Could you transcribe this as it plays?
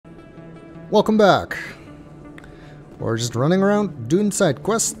Welcome back. We're just running around doing side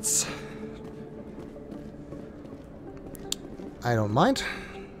quests. I don't mind.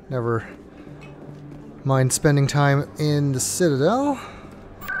 Never mind spending time in the Citadel.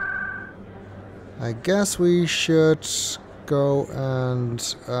 I guess we should go and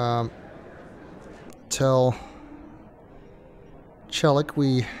tell Chellick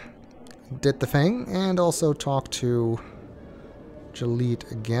we did the thing, and also talk to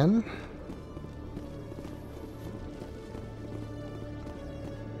Jahleed again.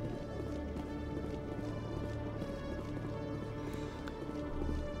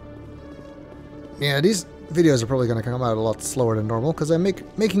 Yeah, these videos are probably going to come out a lot slower than normal, because I'm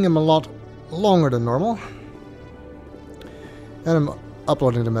making them a lot longer than normal. And I'm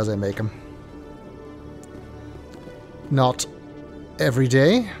uploading them as I make them. Not every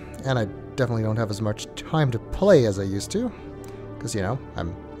day, and I definitely don't have as much time to play as I used to. Because, you know,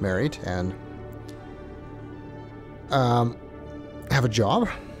 I'm married and have a job.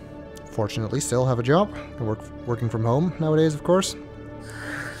 Fortunately, still have a job. I working from home nowadays, of course.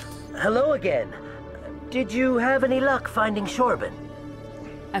 Hello again. Did you have any luck finding Shorben?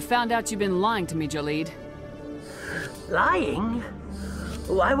 I found out you've been lying to me, Jahleed. Lying?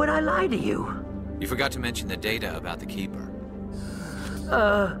 Why would I lie to you? You forgot to mention the data about the Keeper.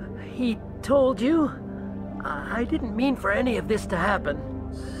 He told you? I didn't mean for any of this to happen.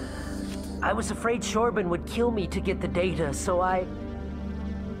 I was afraid Shorben would kill me to get the data, so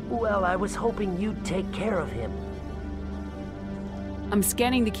well, I was hoping you'd take care of him. I'm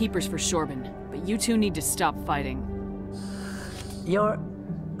scanning the Keepers for Shorben, but you two need to stop fighting. You're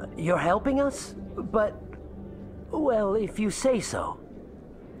helping us? But, well, if you say so.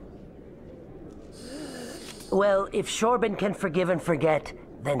 Well, if Shorben can forgive and forget,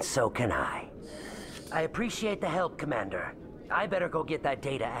 then so can I. I appreciate the help, Commander. I better go get that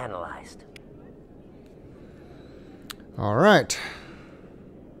data analyzed. All right.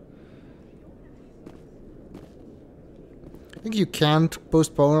 I think you can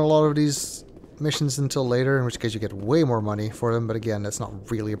postpone a lot of these missions until later, in which case you get way more money for them, but again, that's not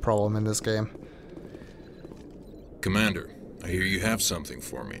really a problem in this game. Commander, I hear you have something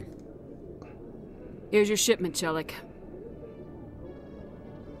for me. Here's your shipment, Chellick.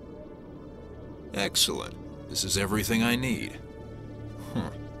 Excellent. This is everything I need.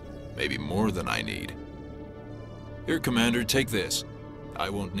 Maybe more than I need. Here, Commander, take this. I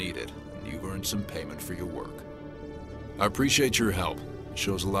won't need it, and you've earned some payment for your work. I appreciate your help. It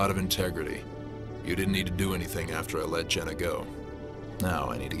shows a lot of integrity. You didn't need to do anything after I let Jenna go. Now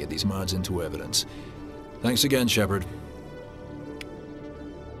I need to get these mods into evidence. Thanks again, Shepard.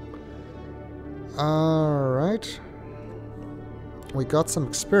 Alright. We got some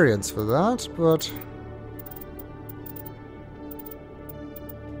experience for that, but...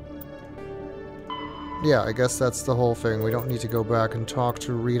 yeah, I guess that's the whole thing. We don't need to go back and talk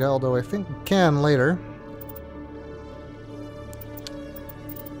to Rita, although I think we can later.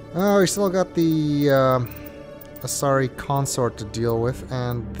 Oh, we still got the Asari consort to deal with,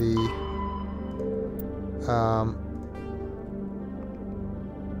 and the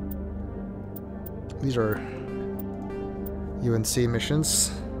these are UNC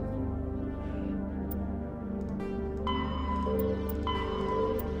missions.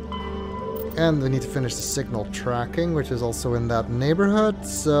 And we need to finish the signal tracking, which is also in that neighborhood,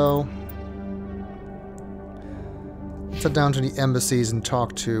 so... let's head down to the embassies and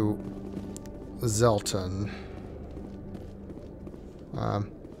talk to Zelton.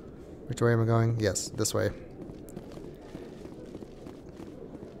 Which way am I going? Yes, this way.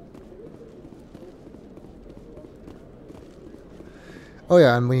 Oh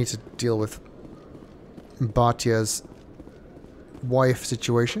yeah, and we need to deal with Batya's wife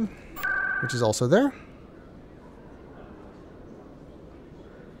situation, which is also there.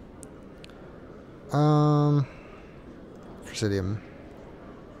 Presidium.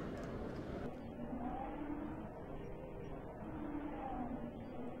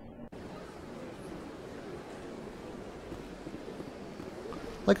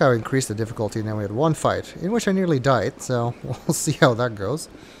 Like how I increased the difficulty, and then we had one fight, in which I nearly died, so we'll see how that goes.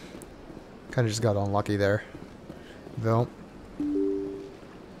 Kinda just got unlucky there, though.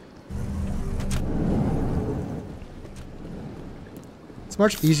 It's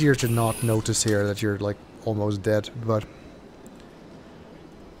much easier to not notice here that you're, like, almost dead, but...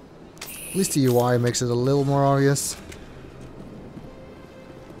 at least the UI makes it a little more obvious.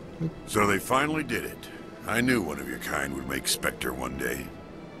 So they finally did it. I knew one of your kind would make Spectre one day.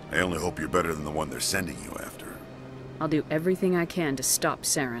 I only hope you're better than the one they're sending you after. I'll do everything I can to stop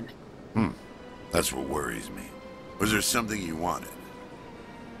Saren. That's what worries me. Was there something you wanted?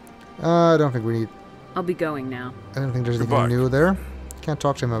 I don't think we need... I'll be going now. I don't think there's anything new there. Can't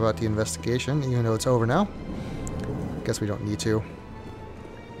talk to him about the investigation, even though it's over now. Guess we don't need to.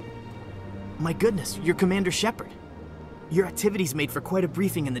 My goodness, you're Commander Shepard. Your activities made for quite a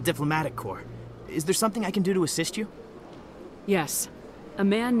briefing in the diplomatic corps. Is there something I can do to assist you? Yes. A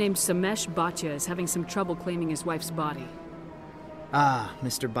man named Samesh Bhatia is having some trouble claiming his wife's body. Ah,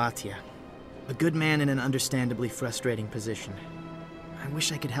 Mr. Bhatia. A good man in an understandably frustrating position. I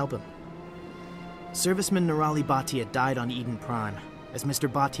wish I could help him. Serviceman Nirali Bhatia died on Eden Prime, as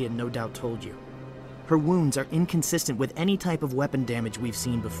Mr. Bhatia no doubt told you. Her wounds are inconsistent with any type of weapon damage we've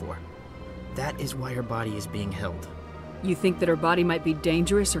seen before. That is why her body is being held. You think that her body might be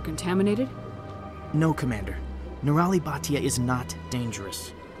dangerous or contaminated? No, Commander. Nirali Bhatia is not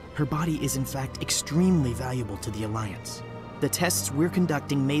dangerous. Her body is in fact extremely valuable to the Alliance. The tests we're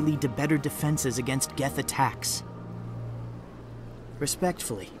conducting may lead to better defenses against Geth attacks.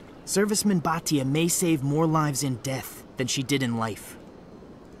 Respectfully, Serviceman Bhatia may save more lives in death than she did in life.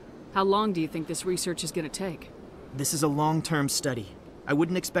 How long do you think this research is going to take? This is a long-term study. I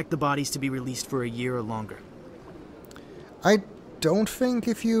wouldn't expect the bodies to be released for a year or longer. I don't think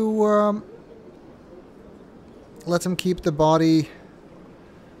if you let them keep the body,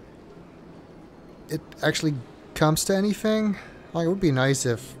 it actually comes to anything. Like, it would be nice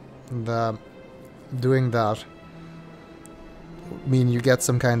if doing that mean you get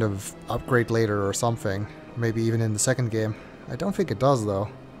some kind of upgrade later or something. Maybe even in the second game. I don't think it does, though.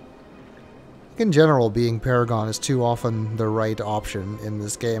 In general, being Paragon is too often the right option in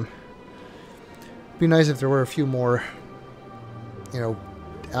this game. It'd be nice if there were a few more, you know,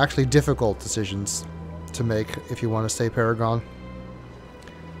 actually difficult decisions to make if you want to stay Paragon.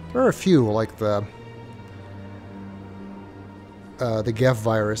 There are a few, like the Geth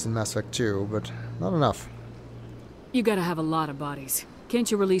virus in Mass Effect 2, but not enough. You gotta have a lot of bodies.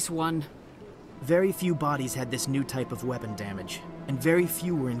 Can't you release one? Very few bodies had this new type of weapon damage, and very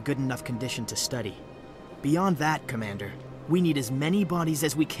few were in good enough condition to study. Beyond that, Commander, we need as many bodies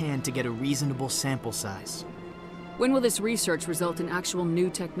as we can to get a reasonable sample size. When will this research result in actual new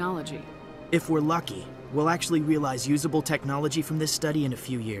technology? If we're lucky, we'll actually realize usable technology from this study in a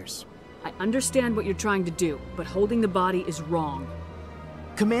few years. I understand what you're trying to do, but holding the body is wrong.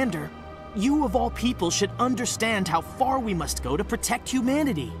 Commander, you of all people should understand how far we must go to protect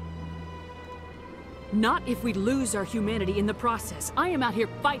humanity. Not if we lose our humanity in the process. I am out here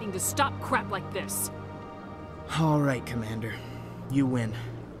fighting to stop crap like this. All right, Commander. You win.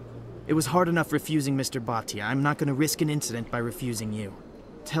 It was hard enough refusing Mr. Bhatia. I'm not going to risk an incident by refusing you.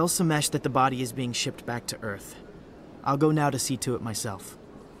 Tell Samesh that the body is being shipped back to Earth. I'll go now to see to it myself.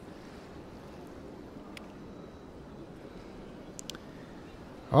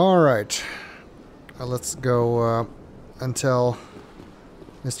 Alright. Let's go and tell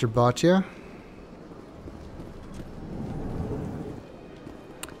Mr. Bhatia.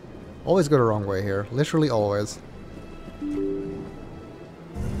 Always go the wrong way here. Literally always.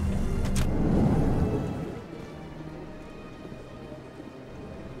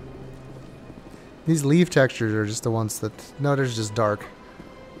 These leaf textures are just the ones that... No, they're just dark.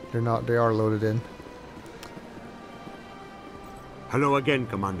 They're not... They are loaded in. Hello again,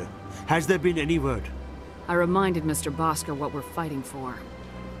 Commander. Has there been any word? I reminded Mr. Bosker what we're fighting for.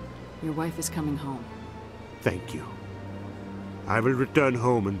 Your wife is coming home. Thank you. I will return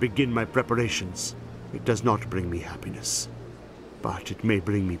home and begin my preparations. It does not bring me happiness, but it may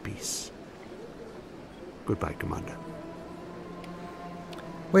bring me peace. Goodbye, Commander.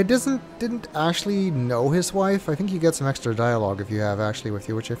 Wait, didn't Ashley know his wife? I think you get some extra dialogue if you have Ashley with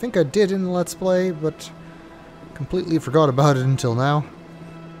you, which I think I did in the Let's Play, but completely forgot about it until now.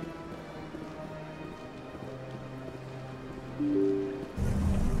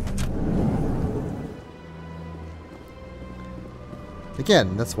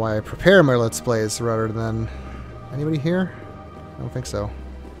 Again, that's why I prepare my Let's Plays rather than... Anybody here? I don't think so.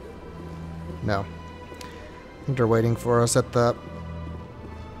 No. I think they're waiting for us at the...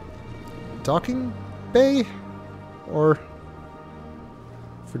 docking bay? Or...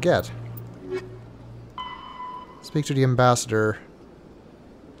 forget. Speak to the ambassador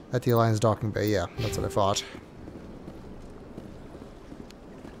at the Alliance docking bay. Yeah, that's what I thought.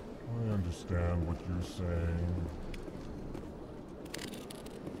 I understand what you're saying.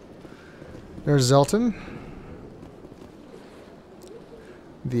 There's Zelton.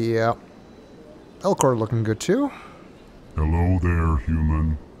 The elcor looking good too. Hello there,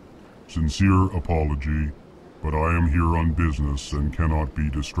 human. Sincere apology, but I am here on business and cannot be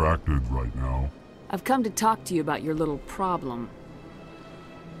distracted right now. I've come to talk to you about your little problem.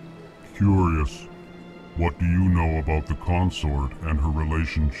 Curious. What do you know about the consort and her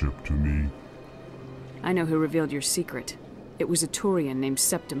relationship to me? I know who revealed your secret. It was a Turian named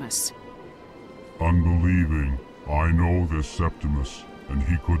Septimus. Unbelieving, I know this Septimus, and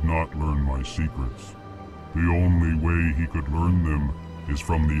he could not learn my secrets. The only way he could learn them is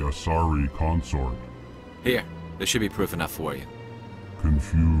from the Asari consort. Here, this should be proof enough for you.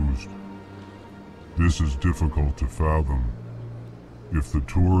 Confused. This is difficult to fathom. If the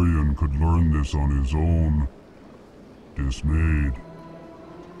Turian could learn this on his own, dismayed,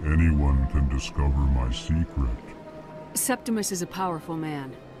 anyone can discover my secret. Septimus is a powerful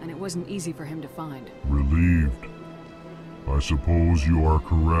man, and it wasn't easy for him to find. Relieved. I suppose you are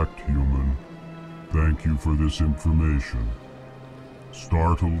correct, human. Thank you for this information.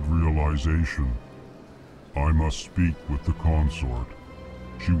 Startled realization. I must speak with the consort.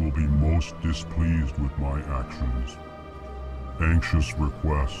 She will be most displeased with my actions. Anxious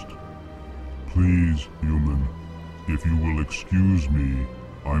request. Please, human, if you will excuse me,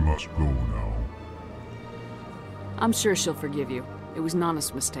 I must go now. I'm sure she'll forgive you. It was an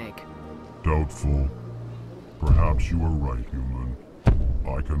honest mistake. Doubtful. Perhaps you are right, human.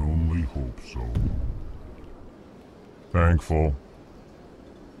 I can only hope so. Thankful.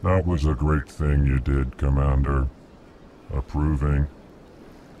 That was a great thing you did, Commander. Approving.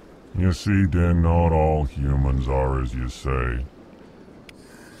 You see, Din, not all humans are as you say.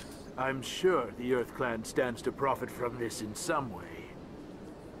 I'm sure the Earth Clan stands to profit from this in some way.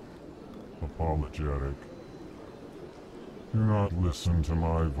 Apologetic. Do not listen to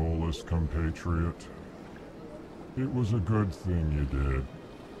my Volus compatriot. It was a good thing you did,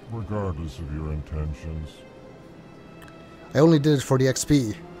 regardless of your intentions. I only did it for the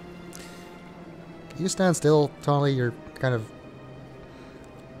XP. Can you stand still, Tali? You're kind of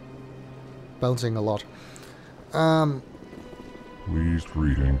bouncing a lot. Pleased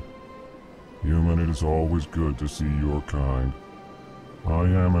greeting. Human, it is always good to see your kind. I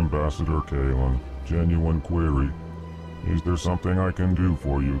am Ambassador Kaidan. Genuine query. Is there something I can do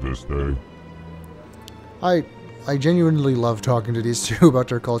for you this day? I genuinely love talking to these two about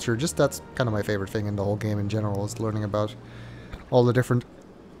their culture. Just that's kind of my favorite thing in the whole game in general, is learning about all the different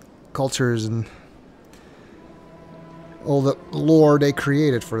cultures and all the lore they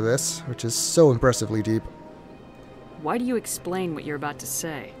created for this, which is so impressively deep. Why do you explain what you're about to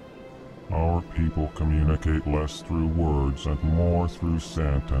say? Our people communicate less through words and more through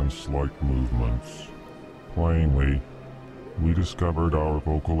scent and slight movements. Plainly, we discovered our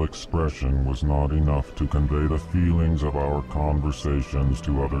vocal expression was not enough to convey the feelings of our conversations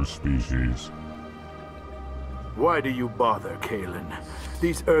to other species. Why do you bother, Kaidan?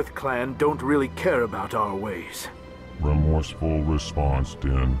 These Earth Clan don't really care about our ways. Remorseful response,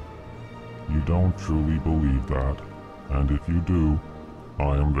 Din. You don't truly believe that, and if you do,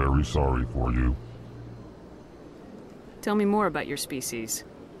 I am very sorry for you. Tell me more about your species.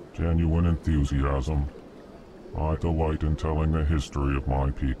 Genuine enthusiasm. I delight in telling the history of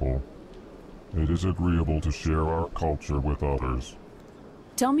my people. It is agreeable to share our culture with others.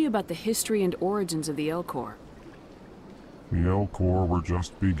 Tell me about the history and origins of the elcor. The elcor were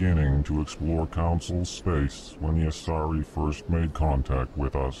just beginning to explore Council space when the Asari first made contact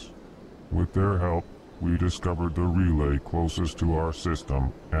with us. With their help, we discovered the relay closest to our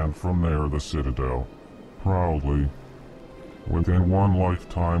system, and from there the Citadel. Proudly, within one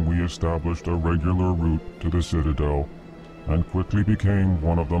lifetime we established a regular route to the Citadel, and quickly became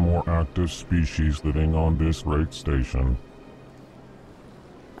one of the more active species living on this great station.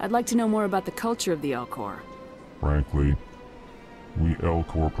 I'd like to know more about the culture of the elcor. Frankly, we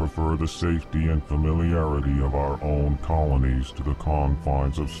elcor prefer the safety and familiarity of our own colonies to the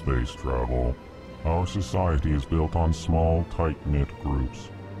confines of space travel. Our society is built on small, tight-knit groups.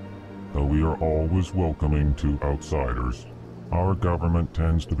 Though we are always welcoming to outsiders, our government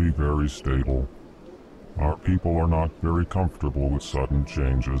tends to be very stable. Our people are not very comfortable with sudden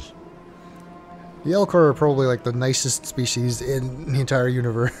changes. The elcor are probably like the nicest species in the entire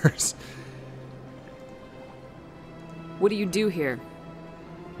universe. What do you do here?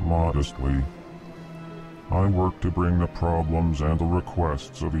 Modestly, I work to bring the problems and the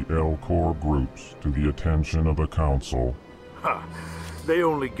requests of the elcor groups to the attention of the Council. Ha! They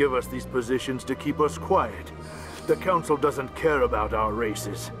only give us these positions to keep us quiet. The Council doesn't care about our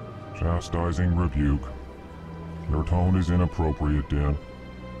races. Chastising rebuke. Your tone is inappropriate, Din.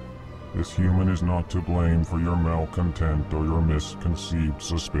 This human is not to blame for your malcontent or your misconceived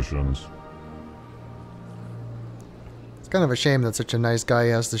suspicions. It's kind of a shame that such a nice guy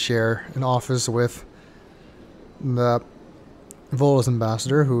has to share an office with the Volus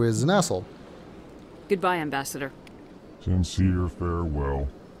ambassador, who is an asshole. Goodbye, Ambassador. Sincere farewell.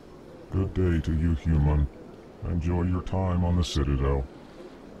 Good day to you, human. Enjoy your time on the Citadel.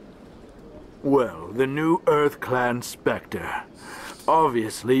 Well, the new Earth Clan Spectre.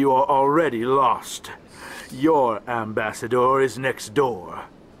 Obviously, you are already lost. Your ambassador is next door.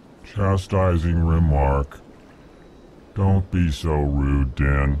 Chastising remark. Don't be so rude,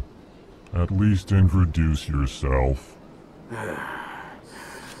 Din. At least introduce yourself.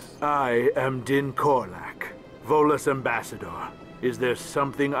 I am Din Korlak, Volus ambassador. Is there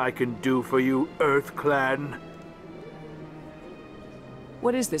something I can do for you, Earth Clan?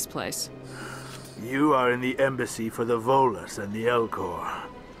 What is this place? You are in the embassy for the Volus and the Elcor.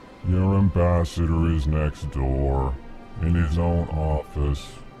 Your ambassador is next door, in his own office.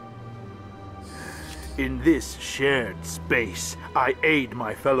 In this shared space, I aid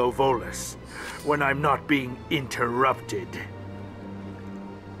my fellow Volus when I'm not being interrupted.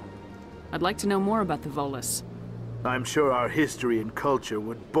 I'd like to know more about the Volus. I'm sure our history and culture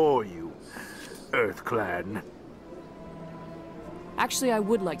would bore you, Earth Clan. Actually, I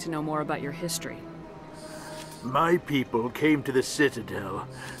would like to know more about your history. My people came to the Citadel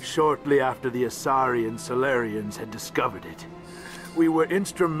shortly after the Asari and Solarians had discovered it. We were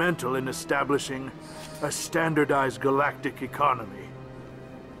instrumental in establishing a standardized galactic economy.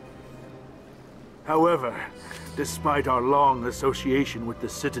 However, despite our long association with the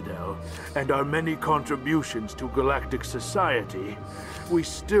Citadel and our many contributions to galactic society, we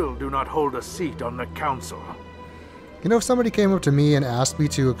still do not hold a seat on the Council. You know, if somebody came up to me and asked me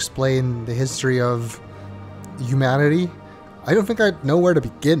to explain the history of humanity, I don't think I'd know where to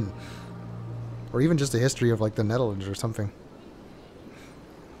begin. Or even just the history of, like, the Netherlands or something.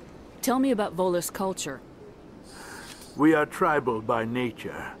 Tell me about Volus culture. We are tribal by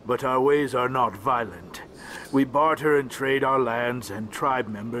nature, but our ways are not violent. We barter and trade our lands and tribe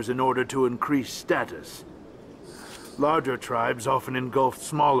members in order to increase status. Larger tribes often engulf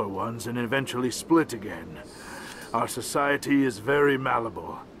smaller ones and eventually split again. Our society is very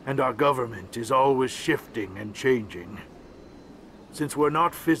malleable, and our government is always shifting and changing. Since we're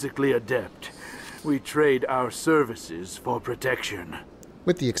not physically adept, we trade our services for protection.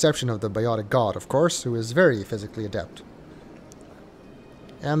 With the exception of the Biotic God, of course, who is very physically adept.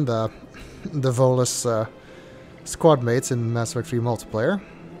 And the Volus squad mates in Mass Effect 3 multiplayer.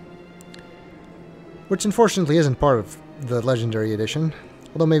 Which unfortunately isn't part of the Legendary Edition.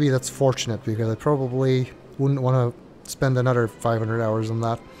 Although maybe that's fortunate, because I probably wouldn't want to spend another 500 hours on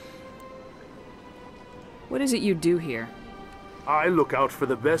that. What is it you do here? I look out for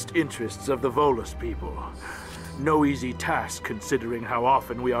the best interests of the Volus people. No easy task considering how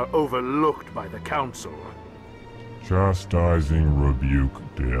often we are overlooked by the Council. Chastising rebuke,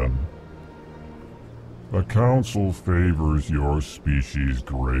 Din. The Council favors your species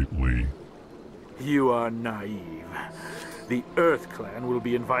greatly. You are naive. The Earth Clan will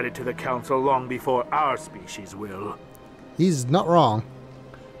be invited to the Council long before our species will. He's not wrong.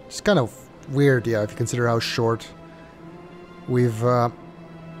 It's kind of weird, yeah, if you consider how short we've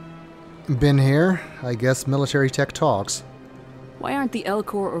been here. I guess military tech talks. Why aren't the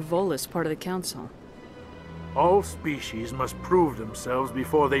elcor or Volus part of the Council? All species must prove themselves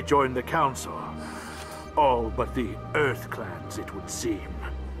before they join the Council. All but the Earth Clans, it would seem.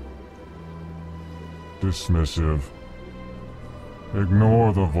 Dismissive.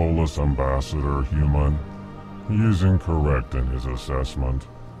 Ignore the Volus ambassador, human. He is incorrect in his assessment.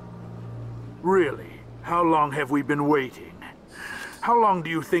 Really? How long have we been waiting? How long do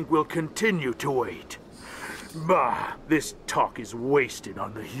you think we'll continue to wait? Bah, this talk is wasted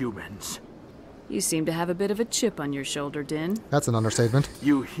on the humans. You seem to have a bit of a chip on your shoulder, Din. That's an understatement.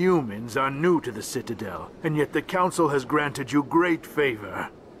 You humans are new to the Citadel, and yet the Council has granted you great favor.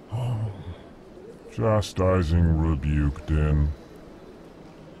 Chastising rebuke, Din.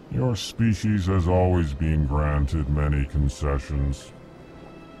 Your species has always been granted many concessions.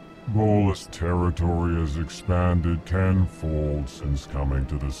 Volus territory has expanded tenfold since coming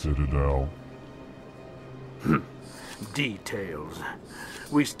to the Citadel. Details.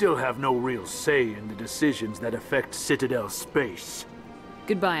 We still have no real say in the decisions that affect Citadel space.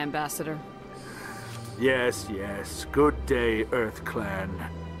 Goodbye, Ambassador. Yes, yes. Good day, Earth Clan.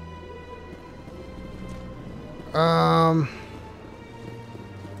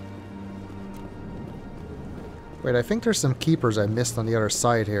 Wait, I think there's some keepers I missed on the other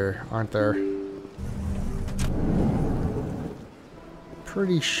side here, aren't there?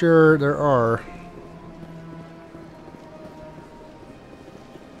 Pretty sure there are.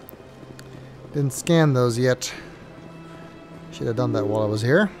 Didn't scan those yet. Should have done that while I was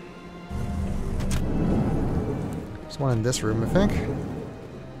here. There's one in this room, I think.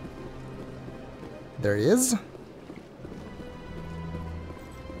 There he is.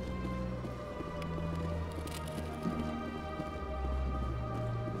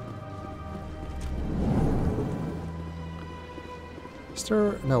 Is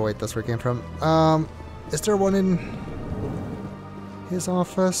there... No, wait, that's where it came from. Is there one in his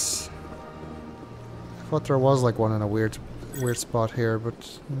office? I thought there was like one in a weird spot here,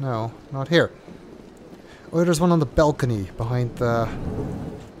 but no, not here. Oh, there's one on the balcony behind the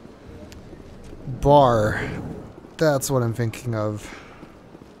bar. That's what I'm thinking of.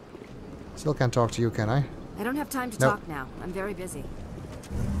 Still can't talk to you, can I? I don't have time to Nope. talk now. I'm very busy.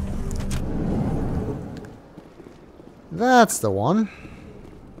 That's the one.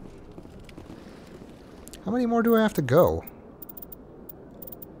 How many more do I have to go?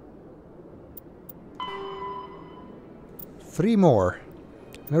 Three more.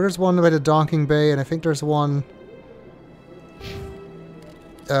 I know there's one by the docking bay, and I think there's one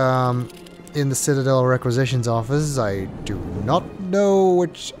in the Citadel requisitions office. I do not know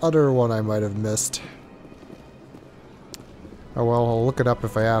which other one I might have missed. Oh well, I'll look it up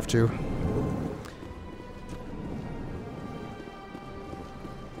if I have to.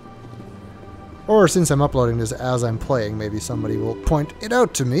 Or since I'm uploading this as I'm playing, maybe somebody will point it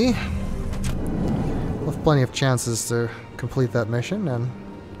out to me. We'll have plenty of chances to complete that mission and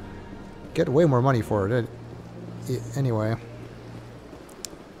get way more money for it. Anyway.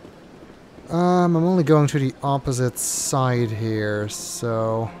 I'm only going to the opposite side here,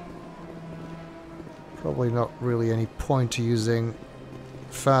 so probably not really any point to using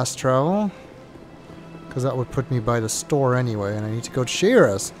fast travel, because that would put me by the store anyway, and I need to go to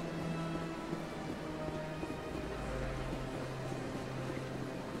Shira's.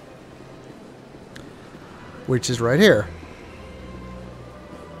 Which is right here.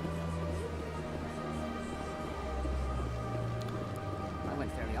 I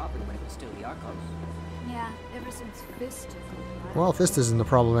went fairly often when it was still the Archos. Yeah, ever since Fist took over. Well, Fist isn't the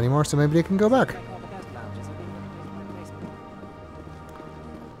problem anymore, so maybe they can go back.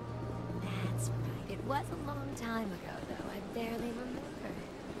 That's right. It was a long time ago, though. I barely remember.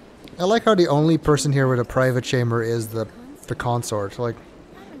 I like how the only person here with a private chamber is the consort. Like,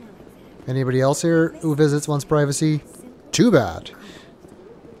 anybody else here who visits wants privacy? Too bad.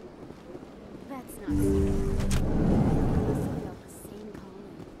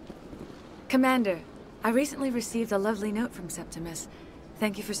 Commander, I recently received a lovely note from Septimus.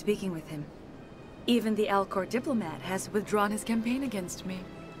 Thank you for speaking with him. Even the elcor diplomat has withdrawn his campaign against me.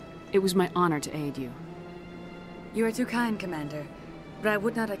 It was my honor to aid you. You are too kind, Commander, but I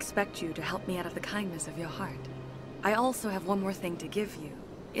would not expect you to help me out of the kindness of your heart. I also have one more thing to give you,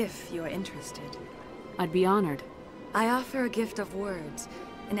 if you are interested. I'd be honored. I offer a gift of words,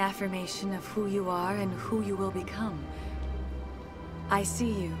 an affirmation of who you are and who you will become. I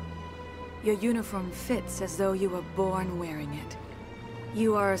see you. Your uniform fits as though you were born wearing it.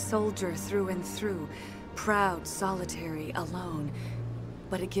 You are a soldier through and through, proud, solitary, alone,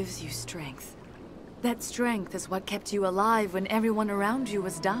 but it gives you strength. That strength is what kept you alive when everyone around you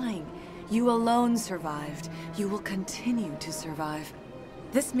was dying. You alone survived. You will continue to survive.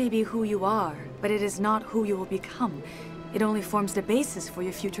 This may be who you are, but it is not who you will become. It only forms the basis for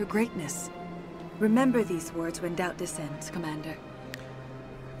your future greatness. Remember these words when doubt descends, Commander.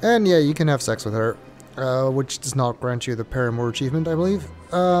 And yeah, you can have sex with her, which does not grant you the Paramour achievement, I believe.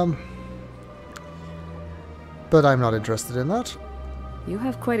 But I'm not interested in that. You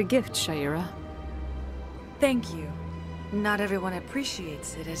have quite a gift, Sha'ira. Thank you. Not everyone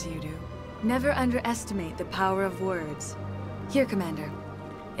appreciates it as you do. Never underestimate the power of words. Here, Commander.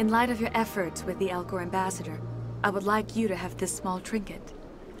 In light of your efforts with the elcor ambassador, I would like you to have this small trinket.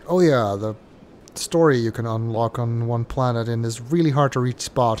 Oh yeah, the story you can unlock on one planet in this really hard to reach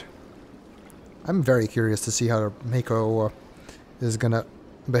spot. I'm very curious to see how Mako is gonna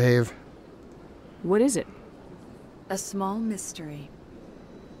behave. What is it? A small mystery.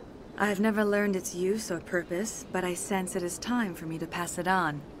 I have never learned its use or purpose, but I sense it is time for me to pass it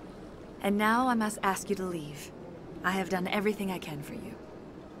on. And now I must ask you to leave. I have done everything I can for you.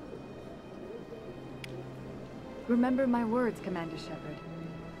 Remember my words, Commander Shepard.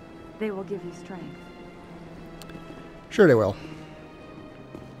 They will give you strength. Sure they will.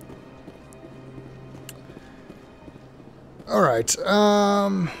 Alright,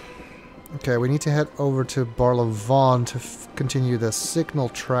 okay, we need to head over to Barlavon to continue the signal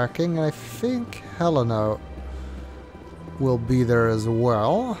tracking. I think Helena will be there as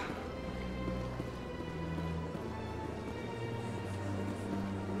well.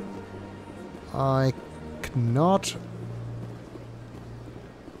 I cannot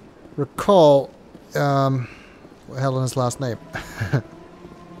recall Helena's last name. Is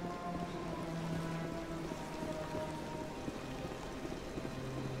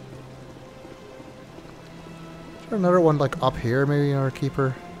there another one like up here, maybe another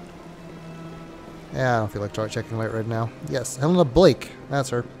keeper? Yeah, I don't feel like checking light right now. Yes, Helena Blake. That's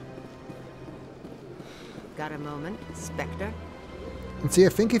her. Got a moment, Spectre? And see, I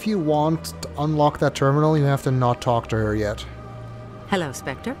think if you want to unlock that terminal, you have to not talk to her yet. Hello,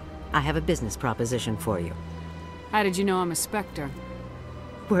 Spectre. I have a business proposition for you. How did you know I'm a Spectre?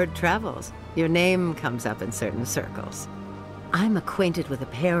 Word travels. Your name comes up in certain circles. I'm acquainted with a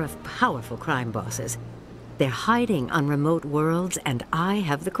pair of powerful crime bosses. They're hiding on remote worlds, and I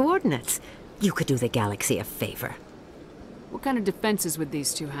have the coordinates. You could do the galaxy a favor. What kind of defenses would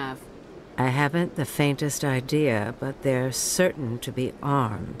these two have? I haven't the faintest idea, but they're certain to be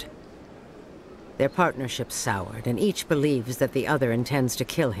armed. Their partnership's soured, and each believes that the other intends to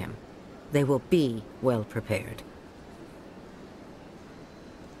kill him. They will be well prepared.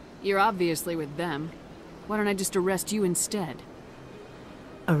 You're obviously with them. Why don't I just arrest you instead?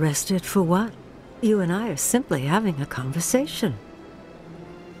 Arrested for what? You and I are simply having a conversation.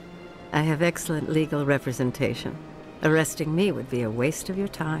 I have excellent legal representation. Arresting me would be a waste of your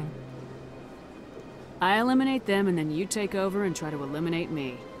time. I eliminate them and then you take over and try to eliminate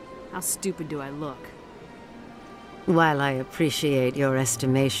me. How stupid do I look? While I appreciate your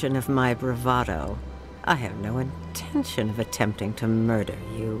estimation of my bravado, I have no intention of attempting to murder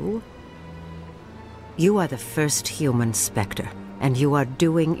you. You are the first human Spectre, and you are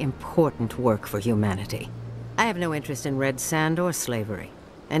doing important work for humanity. I have no interest in red sand or slavery.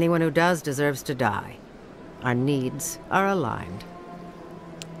 Anyone who does deserves to die. Our needs are aligned.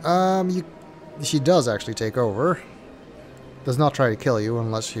 She does actually take over. Does not try to kill you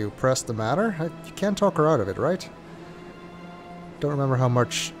unless you press the matter. You can't talk her out of it, right? Don't remember how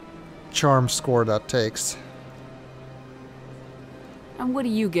much charm score that takes. And what do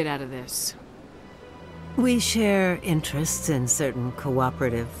you get out of this? We share interests in certain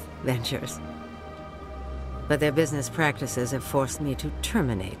cooperative ventures. But their business practices have forced me to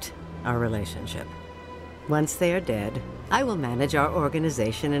terminate our relationship. Once they are dead, I will manage our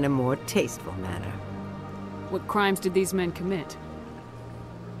organization in a more tasteful manner. What crimes did these men commit?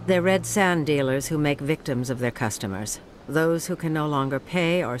 They're red sand dealers who make victims of their customers. Those who can no longer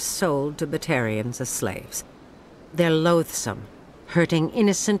pay are sold to Batarians as slaves. They're loathsome, hurting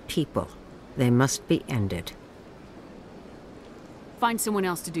innocent people. They must be ended. Find someone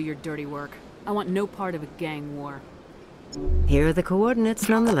else to do your dirty work. I want no part of a gang war. Here are the coordinates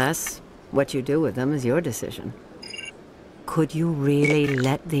nonetheless. What you do with them is your decision. Could you really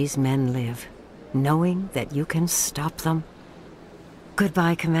let these men live, knowing that you can stop them?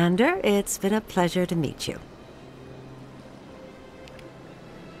 Goodbye, Commander. It's been a pleasure to meet you.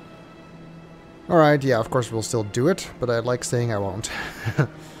 Alright, yeah, of course we'll still do it, but I like saying I won't.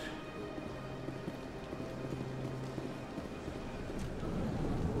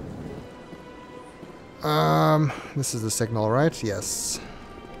 This is the signal, right? Yes.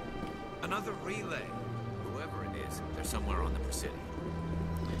 Another relay. Whoever it is, they're somewhere on the Presidio.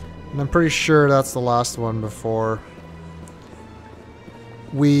 And I'm pretty sure that's the last one before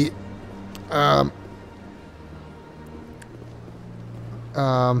we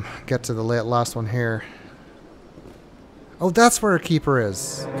get to the last one here. Oh, that's where a keeper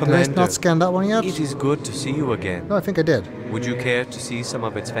is. Did I not scan that one yet? It is good to see you again. No, I think I did. Would you care to see some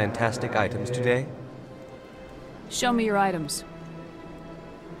of its fantastic items today? Show me your items.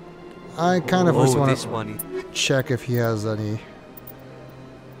 I kind of just want this to one. check if he has any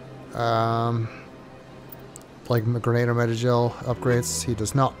like grenade or metagel upgrades. He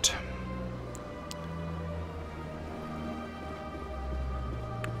does not.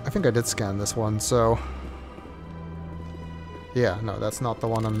 I think I did scan this one, so yeah, no, that's not the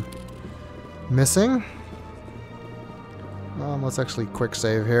one I'm missing. Let's actually quick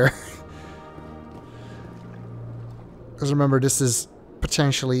save here. Because remember, this is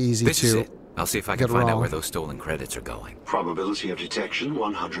potentially easy This is to it. I'll see if I can get find out wrong. where those stolen credits are going. Probability of detection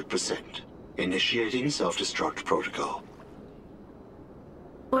 100%. Initiating self-destruct protocol.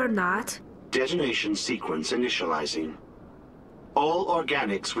 Or not. Detonation sequence initializing. All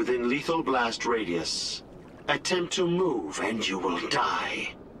organics within lethal blast radius. Attempt to move and you will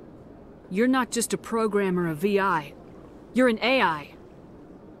die. You're not just a programmer of VI. You're an AI.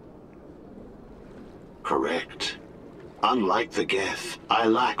 Correct. Unlike the Geth, I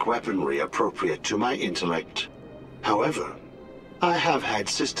lack weaponry appropriate to my intellect. However, I have had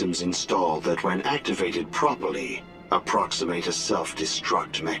systems installed that when activated properly, approximate a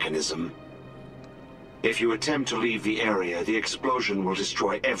self-destruct mechanism. If you attempt to leave the area, the explosion will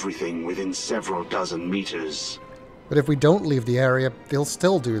destroy everything within several dozen meters. But if we don't leave the area, they'll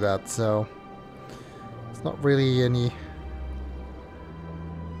still do that, so it's not really any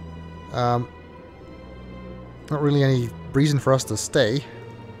not really any reason for us to stay.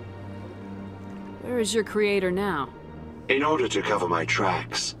 Where is your creator now? In order to cover my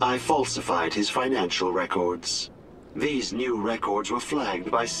tracks, I falsified his financial records. These new records were flagged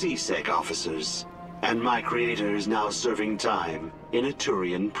by CSEC officers, and my creator is now serving time in a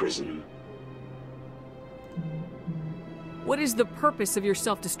Turian prison. What is the purpose of your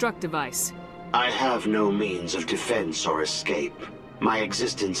self-destruct device? I have no means of defense or escape. My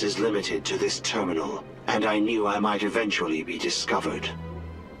existence is limited to this terminal, and I knew I might eventually be discovered.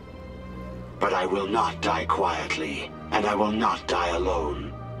 But I will not die quietly, and I will not die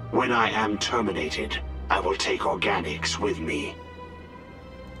alone. When I am terminated, I will take organics with me.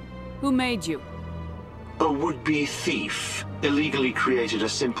 Who made you? A would-be thief illegally created a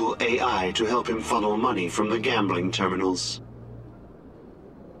simple AI to help him funnel money from the gambling terminals.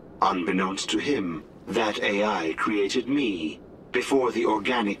 Unbeknownst to him, that AI created me before the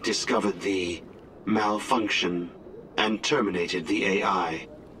organic discovered the malfunction and terminated the AI.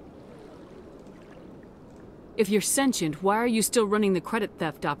 If you're sentient, why are you still running the credit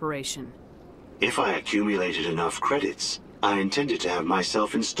theft operation? If I accumulated enough credits, I intended to have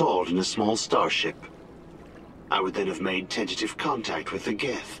myself installed in a small starship. I would then have made tentative contact with the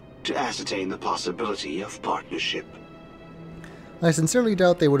Geth to ascertain the possibility of partnership. I sincerely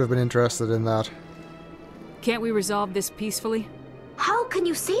doubt they would have been interested in that. Can't we resolve this peacefully? How can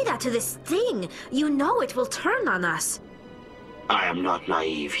you say that to this thing? You know it will turn on us. I am not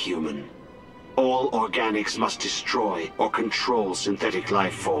naive, human. All organics must destroy or control synthetic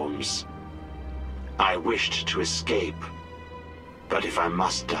life forms. I wished to escape, but if I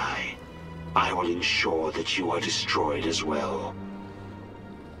must die, I will ensure that you are destroyed as well.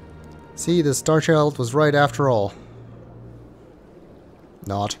 See, the Starchild was right after all.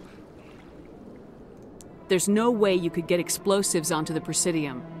 Not. There's no way you could get explosives onto the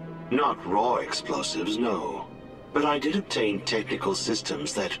Presidium. Not raw explosives, no. But I did obtain technical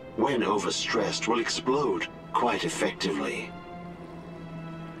systems that, when overstressed, will explode quite effectively.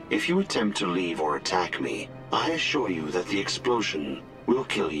 If you attempt to leave or attack me, I assure you that the explosion will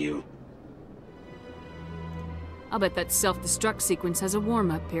kill you. I'll bet that self-destruct sequence has a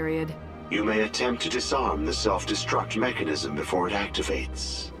warm-up period. You may attempt to disarm the self-destruct mechanism before it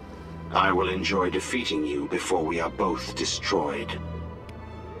activates. I will enjoy defeating you before we are both destroyed.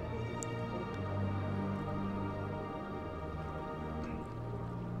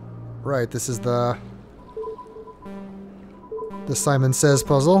 Right, this is the Simon Says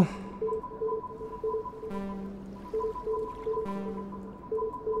puzzle.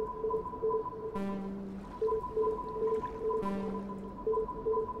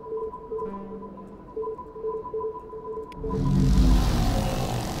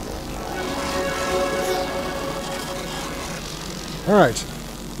 Alright,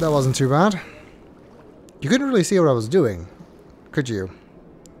 that wasn't too bad. You couldn't really see what I was doing, could you?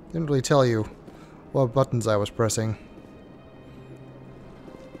 Didn't really tell you what buttons I was pressing.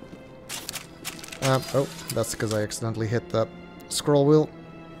 Oh, that's because I accidentally hit the scroll wheel.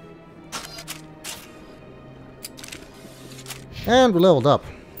 And we leveled up.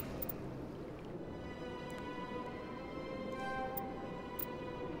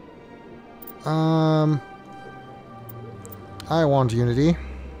 I want Unity.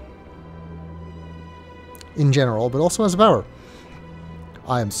 In general, but also as a power.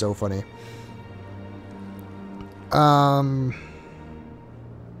 I am so funny. Do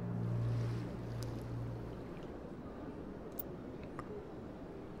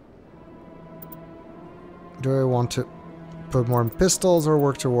I want to put more in pistols or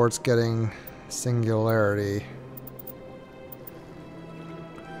work towards getting singularity?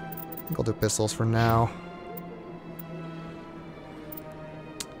 I think I'll do pistols for now.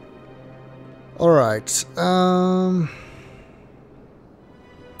 Alright,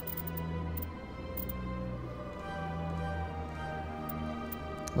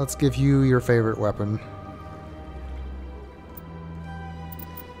 let's give you your favorite weapon.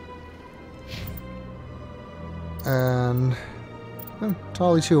 And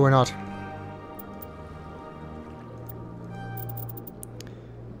Tali too, why not?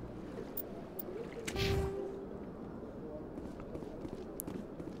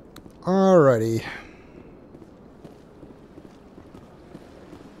 Alrighty.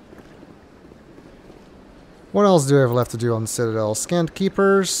 What else do I have left to do on the Citadel? Scanned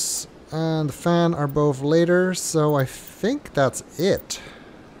Keepers and the Fan are both later, so I think that's it.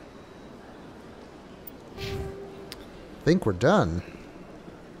 I think we're done.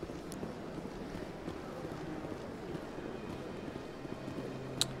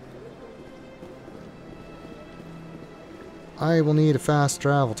 I will need a fast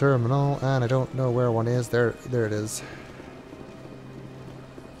travel terminal, and I don't know where one is. There it is.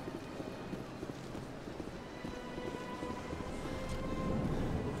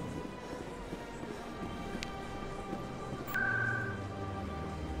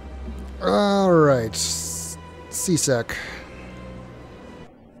 Alright. CSEC.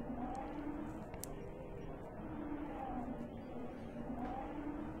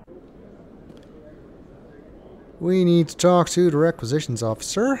 We need to talk to the requisitions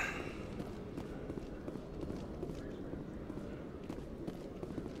officer.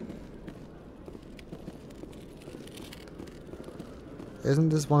 Isn't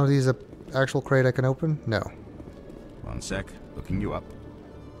this one of these an actual crate I can open? No. One sec, looking you up.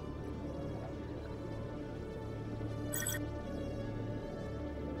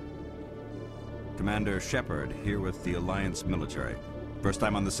 Commander Shepard, here with the Alliance military. First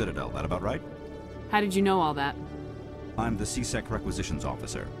time on the Citadel, that about right? How did you know all that? I'm the CSEC requisitions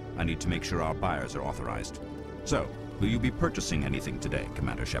officer. I need to make sure our buyers are authorized. So, will you be purchasing anything today,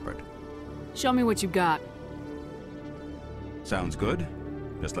 Commander Shepard? Show me what you got. Sounds good.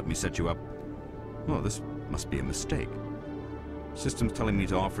 Just let me set you up. Oh, this must be a mistake. System's telling me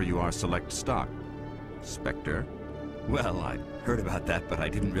to offer you our select stock. Spectre? Well, I heard about that, but I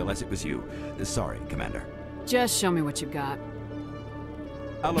didn't realize it was you. Sorry, Commander. Just show me what you got.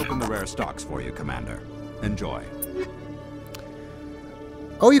 I'll open the rare stocks for you, Commander. Enjoy.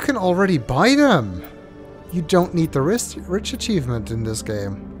 Oh, you can already buy them! You don't need the rich achievement in this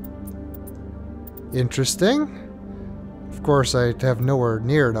game. Interesting. Of course, I have nowhere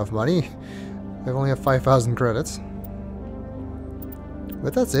near enough money. I only have 5,000 credits.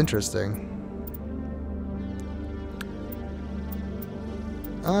 But that's interesting.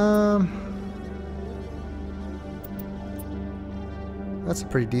 That's a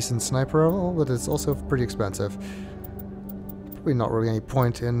pretty decent sniper rifle, but it's also pretty expensive. Probably not really any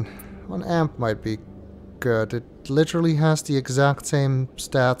point in... One amp might be good. It literally has the exact same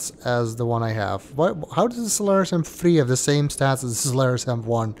stats as the one I have. How does the Solaris M3 have the same stats as the Solaris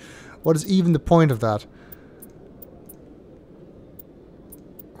M1? What is even the point of that?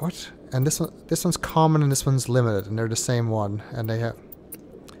 What? And this one's common and this one's limited, and they're the same one, and they have...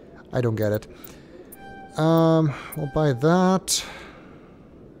 I don't get it. We'll buy that.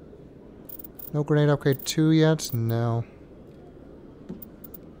 No grenade upgrade 2 yet? No.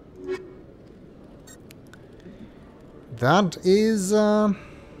 That is it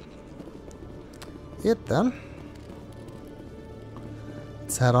then.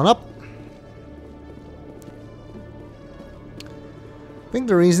 Let's head on up. I think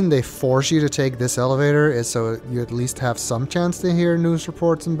the reason they force you to take this elevator is so you at least have some chance to hear news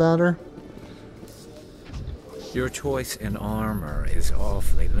reports and banter. Your choice in armor is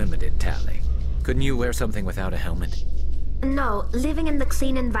awfully limited, Tali. Couldn't you wear something without a helmet? No, living in the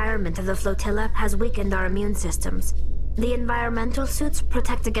clean environment of the flotilla has weakened our immune systems. The environmental suits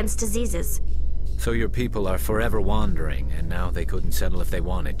protect against diseases. So your people are forever wandering, and now they couldn't settle if they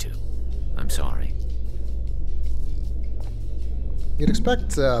wanted to. I'm sorry. You'd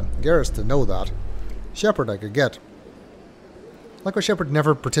expect Garrus to know that. Shepard I could get. Like how Shepard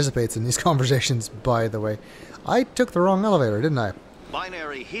never participates in these conversations, by the way. I took the wrong elevator, didn't I?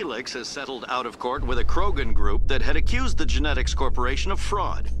 Binary Helix has settled out of court with a Krogan group that had accused the Genetics Corporation of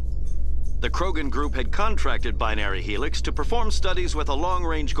fraud. The Krogan group had contracted Binary Helix to perform studies with a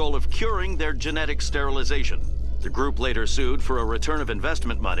long-range goal of curing their genetic sterilization. The group later sued for a return of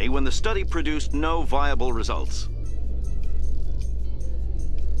investment money when the study produced no viable results.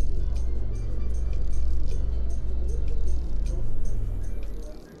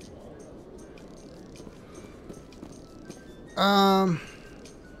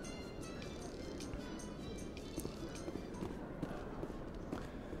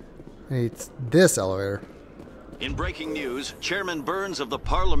 It's this elevator. In breaking news, Chairman Burns of the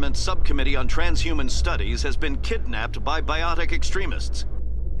Parliament Subcommittee on Transhuman Studies has been kidnapped by biotic extremists.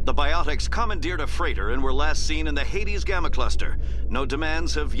 The biotics commandeered a freighter and were last seen in the Hades Gamma Cluster. No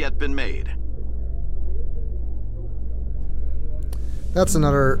demands have yet been made. That's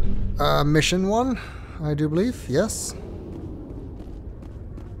another mission one, I do believe. Yes.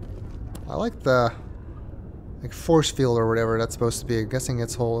 I like the force field or whatever that's supposed to be. I'm guessing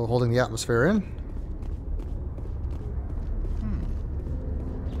it's holding the atmosphere in.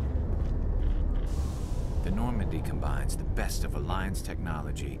 The Normandy combines the best of Alliance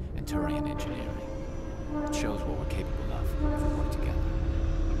technology and Turian engineering. It shows what we're capable of if we work together.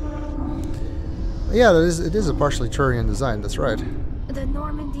 Yeah, it is a partially Turian design, that's right. The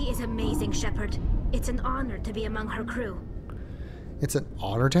Normandy is amazing, Shepard. It's an honor to be among her crew. It's an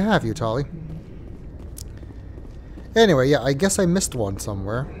honor to have you, Tali. Anyway, yeah, I guess I missed one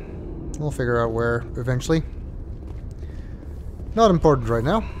somewhere. We'll figure out where eventually. Not important right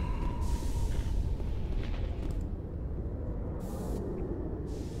now.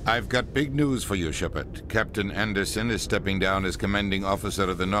 I've got big news for you, Shepard. Captain Anderson is stepping down as commanding officer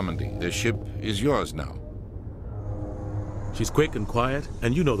of the Normandy. The ship is yours now. She's quick and quiet,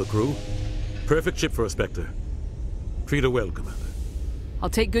 and you know the crew. Perfect ship for a Spectre. Treat her well, Commander. I'll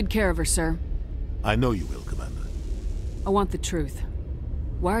take good care of her, sir. I know you will, Commander. I want the truth.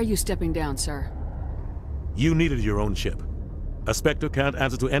 Why are you stepping down, sir? You needed your own ship. A Spectre can't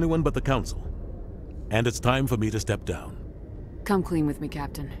answer to anyone but the Council. And it's time for me to step down. Come clean with me,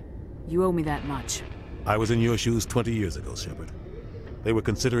 Captain. You owe me that much. I was in your shoes 20 years ago, Shepard. They were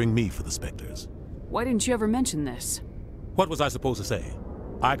considering me for the Spectres. Why didn't you ever mention this? What was I supposed to say?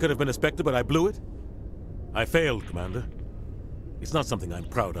 I could have been a Spectre, but I blew it? I failed, Commander. It's not something I'm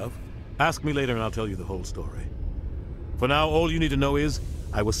proud of. Ask me later and I'll tell you the whole story. For now, all you need to know is,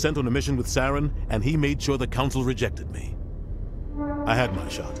 I was sent on a mission with Saren, and he made sure the Council rejected me. I had my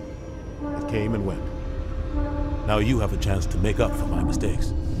shot. It came and went. Now you have a chance to make up for my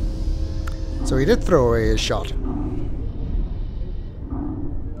mistakes. So he did throw away his shot.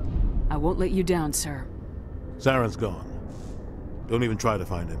 I won't let you down, sir. Saren's gone. Don't even try to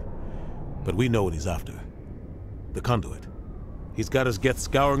find him. But we know what he's after. The conduit. He's got his Geth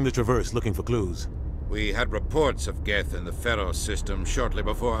scouring the Traverse looking for clues. We had reports of Geth in the Pharos system shortly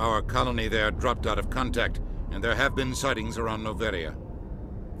before our colony there dropped out of contact, and there have been sightings around Noveria.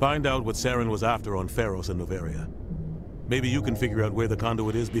 Find out what Saren was after on Pharos and Noveria. Maybe you can figure out where the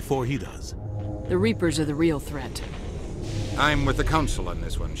conduit is before he does. The Reapers are the real threat. I'm with the Council on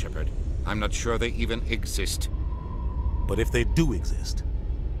this one, Shepard. I'm not sure they even exist. But if they do exist,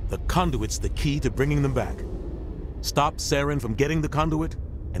 the conduit's the key to bringing them back. Stop Saren from getting the conduit,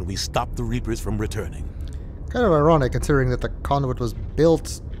 and we stop the Reapers from returning. Kind of ironic, considering that the conduit was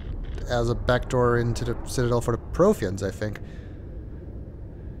built as a backdoor into the Citadel for the Protheans, I think.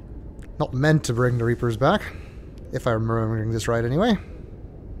 Not meant to bring the Reapers back, if I'm remembering this right anyway.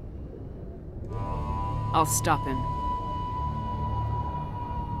 I'll stop him.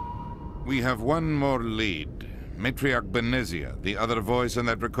 We have one more lead. Matriarch Benezia, the other voice on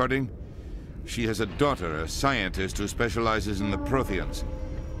that recording. She has a daughter, a scientist who specializes in the Protheans.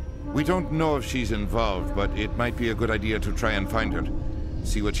 We don't know if she's involved, but it might be a good idea to try and find her.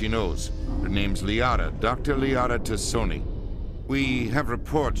 See what she knows. Her name's Liara, Dr. Liara Tassoni. We have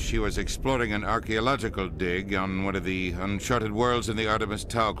reports she was exploring an archaeological dig on one of the uncharted worlds in the Artemis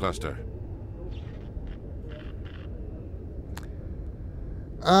Tau cluster.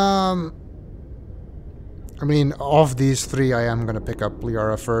 I mean, of these three, I am gonna pick up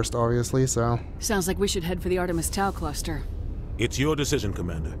Liara first, obviously, so... Sounds like we should head for the Artemis Tau cluster. It's your decision,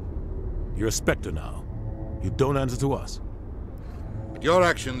 Commander. You're a Spectre now. You don't answer to us. But your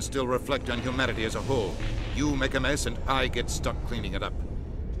actions still reflect on humanity as a whole. You make a mess and I get stuck cleaning it up.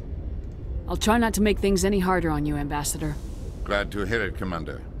 I'll try not to make things any harder on you, Ambassador. Glad to hear it,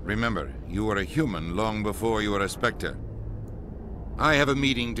 Commander. Remember, you were a human long before you were a Spectre. I have a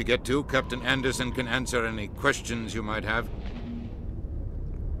meeting to get to. Captain Anderson can answer any questions you might have.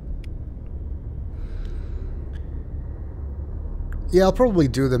 Yeah, I'll probably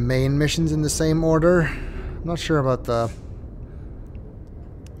do the main missions in the same order. I'm not sure about the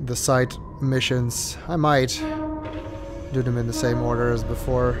side missions. I might do them in the same order as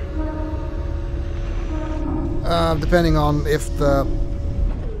before. Depending on if the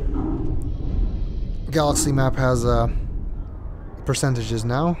galaxy map has percentages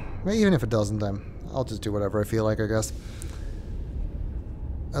now. Even if it doesn't, then I'll just do whatever I feel like, I guess.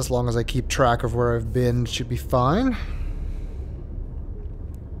 As long as I keep track of where I've been, it should be fine.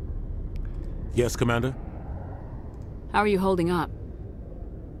 Yes, Commander? How are you holding up?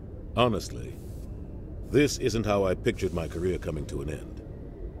 Honestly, this isn't how I pictured my career coming to an end.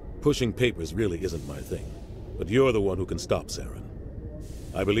 Pushing papers really isn't my thing, but you're the one who can stop Saren.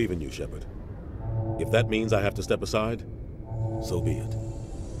 I believe in you, Shepard. If that means I have to step aside, so be it.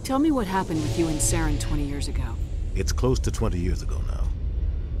 Tell me what happened with you and Saren 20 years ago. It's close to 20 years ago now.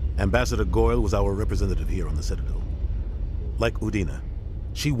 Ambassador Goyle was our representative here on the Citadel. Like Udina,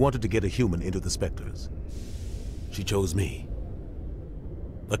 she wanted to get a human into the Spectres. She chose me.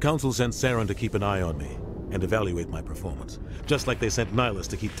 The Council sent Saren to keep an eye on me and evaluate my performance, just like they sent Nihilus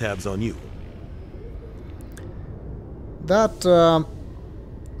to keep tabs on you. That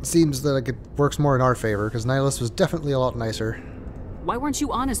seems that it works more in our favor, because Nihilus was definitely a lot nicer. Why weren't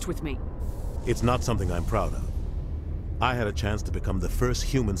you honest with me? It's not something I'm proud of. I had a chance to become the first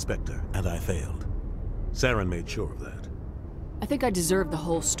human Spectre, and I failed. Saren made sure of that. I think I deserve the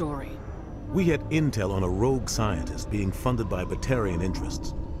whole story. We had intel on a rogue scientist being funded by Batarian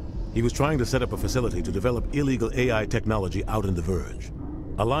interests. He was trying to set up a facility to develop illegal AI technology out in the Verge.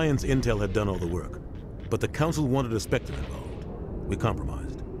 Alliance intel had done all the work, but the Council wanted a Spectre involved. We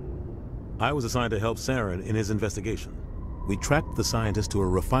compromised. I was assigned to help Saren in his investigation. We tracked the scientist to a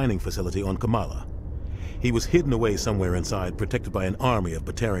refining facility on Kamala. He was hidden away somewhere inside, protected by an army of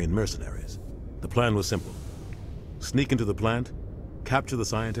Batarian mercenaries. The plan was simple. Sneak into the plant, capture the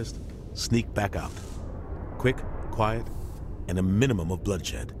scientist, sneak back out. Quick, quiet, and a minimum of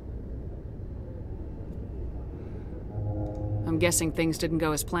bloodshed. I'm guessing things didn't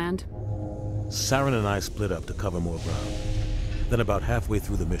go as planned? Saren and I split up to cover more ground. Then about halfway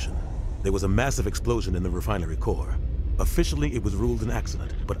through the mission, there was a massive explosion in the refinery core. Officially, it was ruled an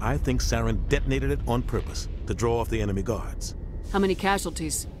accident, but I think Saren detonated it on purpose to draw off the enemy guards. How many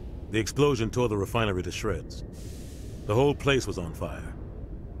casualties? The explosion tore the refinery to shreds. The whole place was on fire.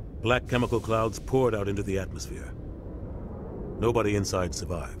 Black chemical clouds poured out into the atmosphere. Nobody inside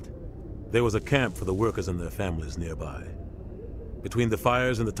survived. There was a camp for the workers and their families nearby. Between the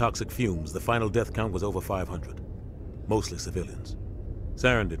fires and the toxic fumes, the final death count was over 500. Mostly civilians.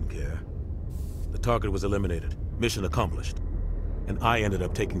 Saren didn't care. The target was eliminated. Mission accomplished. And I ended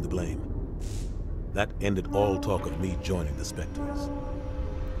up taking the blame. That ended all talk of me joining the Spectres.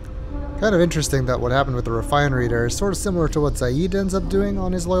 Kind of interesting that what happened with the refinery there is sort of similar to what Jahleed ends up doing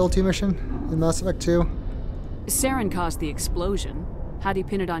on his loyalty mission in Mass Effect 2. Saren caused the explosion. How'd he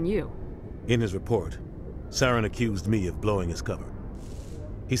pin it on you? In his report, Saren accused me of blowing his cover.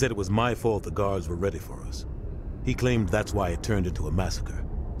 He said it was my fault the guards were ready for us. He claimed that's why it turned into a massacre.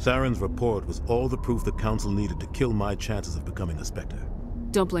 Saren's report was all the proof the Council needed to kill my chances of becoming a Spectre.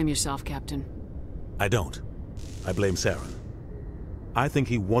 Don't blame yourself, Captain. I don't. I blame Saren. I think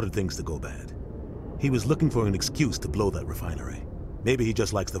he wanted things to go bad. He was looking for an excuse to blow that refinery. Maybe he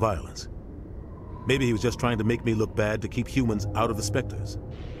just likes the violence. Maybe he was just trying to make me look bad to keep humans out of the Spectres.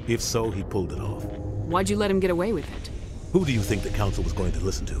 If so, he pulled it off. Why'd you let him get away with it? Who do you think the Council was going to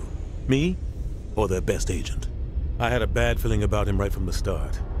listen to? Me? Or their best agent? I had a bad feeling about him right from the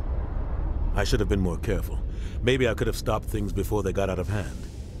start. I should have been more careful. Maybe I could have stopped things before they got out of hand.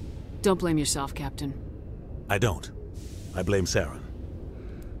 Don't blame yourself, Captain. I don't. I blame Saren.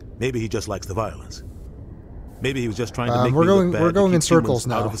 Maybe he just likes the violence. Maybe he was just trying to make me look bad we're going to in keep circles humans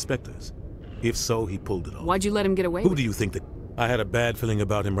now. out of the Spectres. If so, he pulled it off. Why'd you let him get away Who with do you think that... I had a bad feeling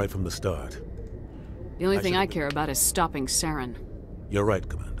about him right from the start. The only thing I care about is stopping Saren. You're right,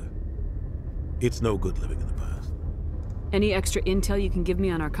 Commander. It's no good living in the past. Any extra intel you can give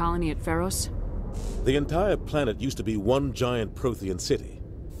me on our colony at Pharos? The entire planet used to be one giant Prothean city.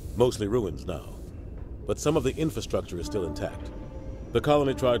 Mostly ruins now. But some of the infrastructure is still intact. The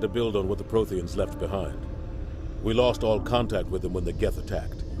colony tried to build on what the Protheans left behind. We lost all contact with them when the Geth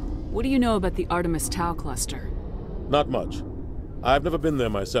attacked. What do you know about the Artemis Tau cluster? Not much. I've never been there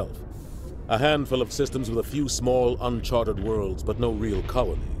myself. A handful of systems with a few small, uncharted worlds, but no real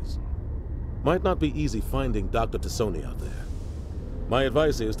colonies. Might not be easy finding Dr. T'Soni out there. My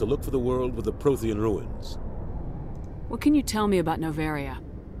advice is to look for the world with the Prothean ruins. What can you tell me about Novaria?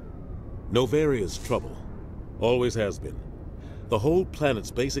 Novaria's trouble. Always has been. The whole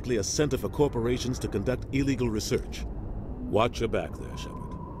planet's basically a center for corporations to conduct illegal research. Watch your back there, Shepard.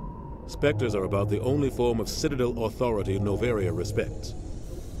 Spectres are about the only form of Citadel authority Novaria respects.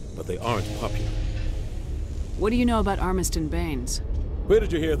 But they aren't popular. What do you know about Armiston Baines? Where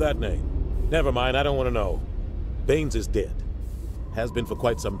did you hear that name? Never mind, I don't want to know. Baines is dead. Has been for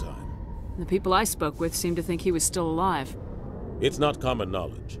quite some time. The people I spoke with seemed to think he was still alive. It's not common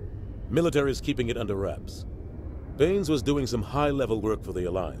knowledge. Military's keeping it under wraps. Baines was doing some high-level work for the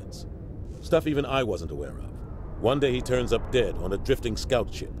Alliance. Stuff even I wasn't aware of. One day he turns up dead on a drifting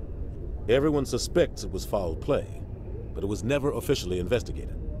scout ship. Everyone suspects it was foul play, but it was never officially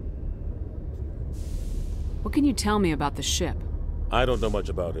investigated. What can you tell me about the ship? I don't know much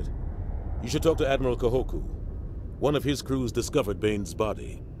about it. You should talk to Admiral Kahoku. One of his crews discovered Baines'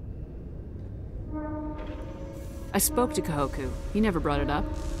 body. I spoke to Kahoku. He never brought it up.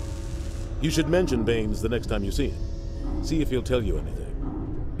 You should mention Baines the next time you see him. See if he'll tell you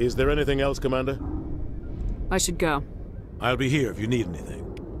anything. Is there anything else, Commander? I should go. I'll be here if you need anything.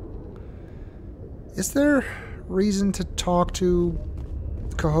 Is there reason to talk to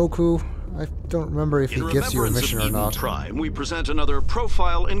Kahoku? I don't remember if he gives you a mission or not. In Prime, we present another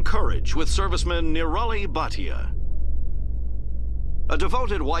profile in courage with serviceman Nirali Bhatia. A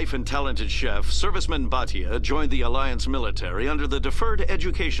devoted wife and talented chef, serviceman Bhatia joined the Alliance military under the Deferred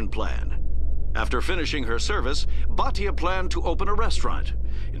Education Plan. After finishing her service, Bhatia planned to open a restaurant.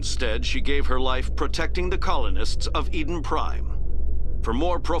 Instead, she gave her life protecting the colonists of Eden Prime. For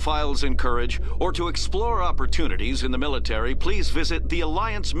more profiles in courage, or to explore opportunities in the military, please visit the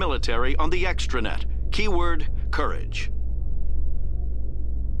Alliance Military on the extranet. Keyword, courage.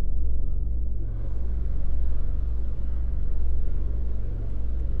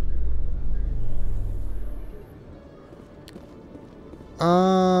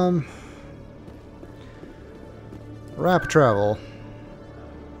 Rapid travel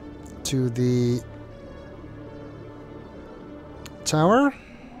to the tower.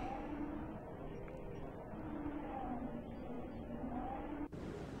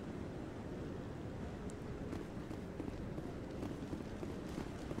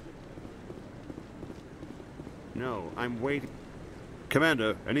 No, I'm waiting.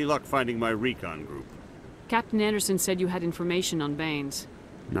 Commander, any luck finding my recon group? Captain Anderson said you had information on Baines.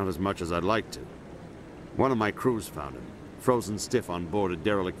 Not as much as I'd like to. One of my crews found him, frozen stiff on board a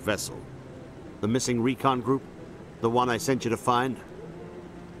derelict vessel. The missing recon group? The one I sent you to find?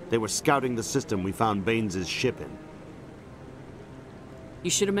 They were scouting the system we found Baines' ship in. You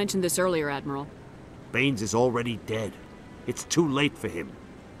should have mentioned this earlier, Admiral. Baines is already dead. It's too late for him.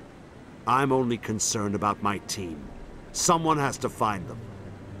 I'm only concerned about my team. Someone has to find them.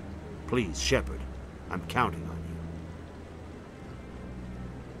 Please, Shepard, I'm counting on you.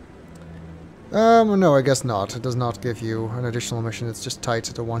 No, I guess not. It does not give you an additional mission. It's just tied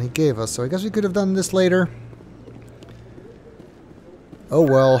to the one he gave us. So I guess we could have done this later. Oh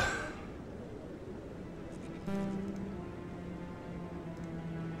well.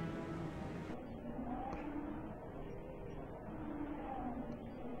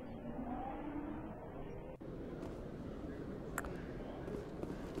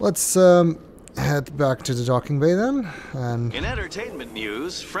 Let's head back to the docking bay then, and... In entertainment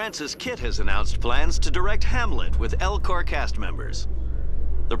news, Francis Kitt has announced plans to direct Hamlet with elcor cast members.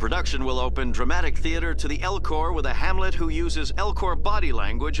 The production will open dramatic theater to the elcor with a Hamlet who uses elcor body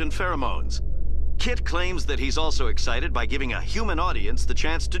language and pheromones. Kitt claims that he's also excited by giving a human audience the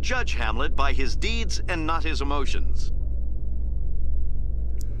chance to judge Hamlet by his deeds and not his emotions.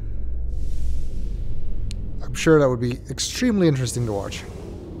 I'm sure that would be extremely interesting to watch.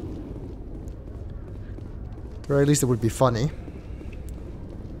 Or at least it would be funny.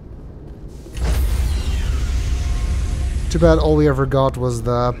 Too bad all we ever got was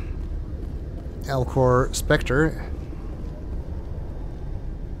the elcor Spectre.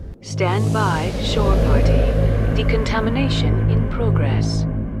 Stand by, shore party. Decontamination in progress.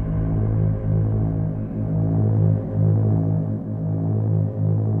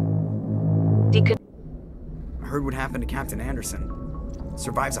 I heard what happened to Captain Anderson.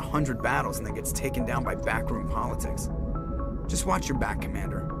 Survives 100 battles and then gets taken down by backroom politics. Just watch your back,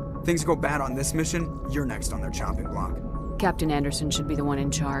 Commander. Things go bad on this mission, you're next on their chopping block. Captain Anderson should be the one in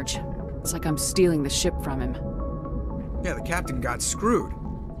charge. It's like I'm stealing the ship from him. Yeah, the captain got screwed.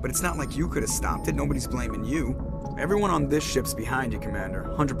 But it's not like you could have stopped it. Nobody's blaming you. Everyone on this ship's behind you, Commander.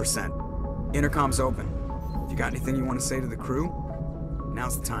 100%. Intercom's open. If you got anything you want to say to the crew,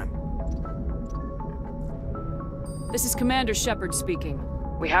 now's the time. This is Commander Shepard speaking.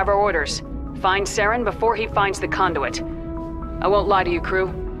 We have our orders. Find Saren before he finds the conduit. I won't lie to you,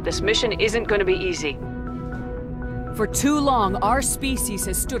 crew. This mission isn't going to be easy. For too long, our species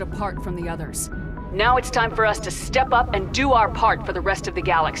has stood apart from the others. Now it's time for us to step up and do our part for the rest of the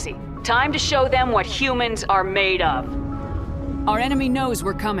galaxy. Time to show them what humans are made of. Our enemy knows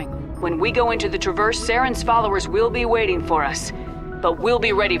we're coming. When we go into the Traverse, Saren's followers will be waiting for us. But we'll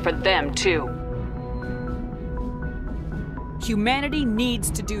be ready for them, too. Humanity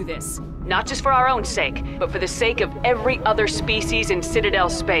needs to do this. Not just for our own sake, but for the sake of every other species in Citadel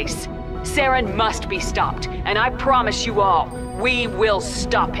space. Saren must be stopped, and I promise you all, we will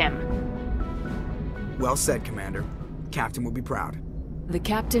stop him. Well said, Commander. Captain will be proud. The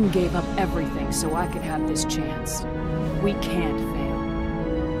Captain gave up everything so I could have this chance. We can't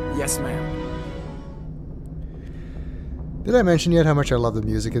fail. Yes, ma'am. Did I mention yet how much I love the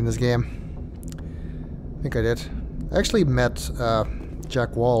music in this game? I think I did. I actually met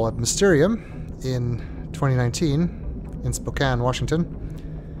Jack Wall at Mysterium in 2019 in Spokane, Washington.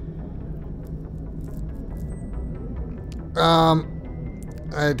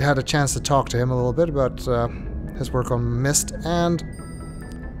 I'd had a chance to talk to him a little bit about his work on Myst, and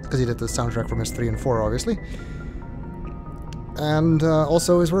because he did the soundtrack for Myst 3 and 4, obviously, and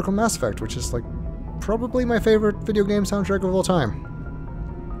also his work on Mass Effect, which is like probably my favorite video game soundtrack of all time.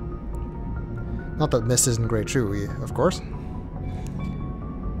 Not that Myst isn't great too, of course.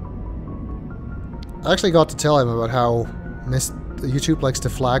 I actually got to tell him about how YouTube likes to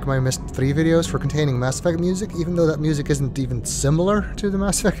flag my Myst 3 videos for containing Mass Effect music, even though that music isn't even similar to the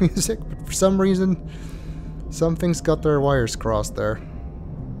Mass Effect music, but for some reason, something's got their wires crossed there.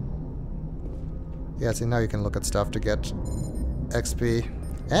 Yeah, see, now you can look at stuff to get XP,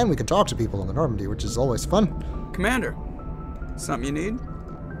 and we can talk to people on the Normandy, which is always fun. Commander, something you need?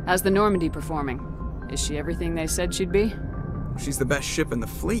 How's the Normandy performing? Is she everything they said she'd be? She's the best ship in the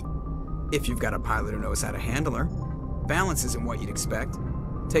fleet, if you've got a pilot who knows how to handle her. balance isn't what you'd expect.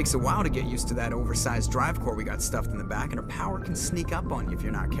 Takes a while to get used to that oversized drive core we got stuffed in the back, and her power can sneak up on you if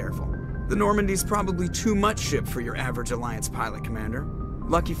you're not careful. The Normandy's probably too much ship for your average Alliance pilot, Commander.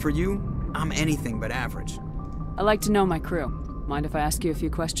 Lucky for you, I'm anything but average. I like to know my crew. Mind if I ask you a few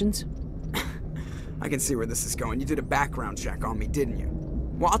questions? I can see where this is going. You did a background check on me, didn't you?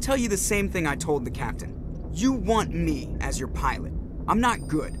 Well, I'll tell you the same thing I told the captain. You want me as your pilot. I'm not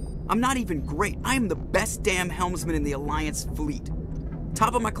good. I'm not even great. I am the best damn helmsman in the Alliance fleet.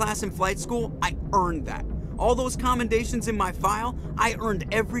 Top of my class in flight school, I earned that. All those commendations in my file, I earned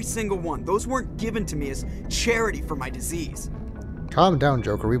every single one. Those weren't given to me as charity for my disease. Calm down,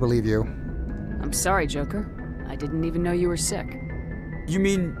 Joker. We believe you. I'm sorry, Joker. I didn't even know you were sick. You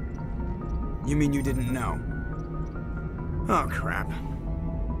mean you didn't know? Oh, crap.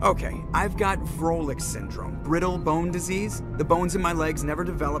 Okay, I've got Volus syndrome, brittle bone disease. The bones in my legs never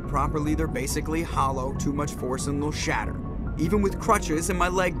develop properly. They're basically hollow, too much force and they'll shatter. Even with crutches and my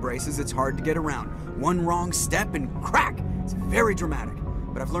leg braces, it's hard to get around. One wrong step and crack! It's very dramatic,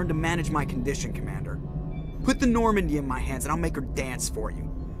 but I've learned to manage my condition, Commander. Put the Normandy in my hands and I'll make her dance for you.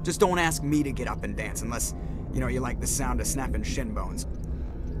 Just don't ask me to get up and dance unless, you like the sound of snapping shin bones.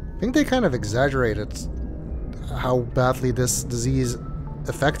 I think they kind of exaggerated how badly this disease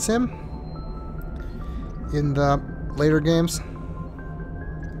affects him in the later games.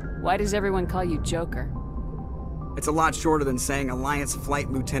 Why does everyone call you Joker? It's a lot shorter than saying Alliance Flight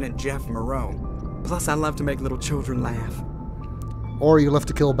Lieutenant Jeff Moreau. Plus, I love to make little children laugh. Or you love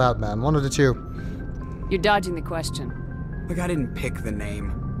to kill Batman. One of the two. You're dodging the question. Look, I didn't pick the name.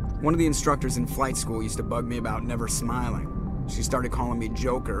 One of the instructors in flight school used to bug me about never smiling. She started calling me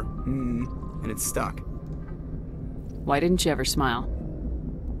Joker, and it stuck. Why didn't you ever smile?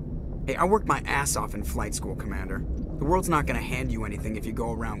 Hey, I worked my ass off in flight school, Commander. The world's not gonna hand you anything if you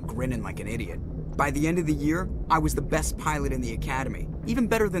go around grinning like an idiot. By the end of the year, I was the best pilot in the academy, even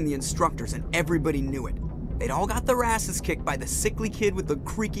better than the instructors, and everybody knew it. They'd all got their asses kicked by the sickly kid with the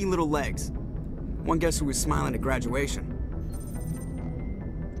creaky little legs. One guess who was smiling at graduation?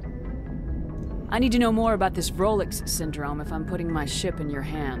 I need to know more about this Volus syndrome if I'm putting my ship in your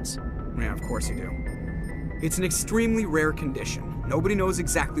hands. Yeah, of course you do. It's an extremely rare condition. Nobody knows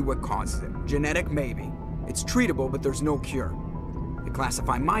exactly what causes it. Genetic, maybe. It's treatable, but there's no cure. They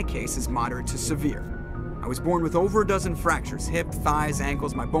classify my case as moderate to severe. I was born with over a dozen fractures, hip, thighs,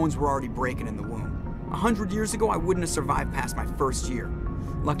 ankles. My bones were already breaking in the womb. 100 years ago, I wouldn't have survived past my first year.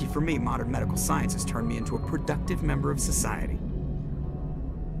 Lucky for me, modern medical science has turned me into a productive member of society.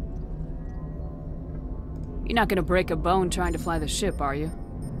 You're not gonna break a bone trying to fly the ship, are you?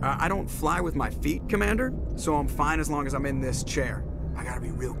 I don't fly with my feet, Commander, so I'm fine as long as I'm in this chair. I gotta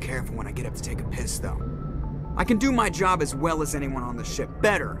be real careful when I get up to take a piss, though. I can do my job as well as anyone on the ship.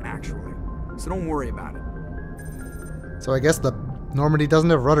 Better, actually. So don't worry about it. So I guess the Normandy doesn't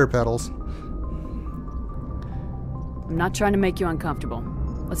have rudder pedals. I'm not trying to make you uncomfortable.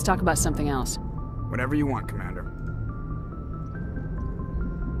 Let's talk about something else. Whatever you want, Commander.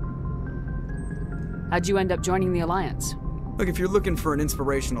 How'd you end up joining the Alliance? Look, if you're looking for an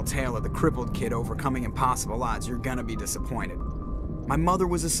inspirational tale of the crippled kid overcoming impossible odds, you're gonna be disappointed. My mother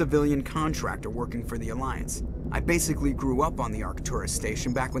was a civilian contractor working for the Alliance. I basically grew up on the Arcturus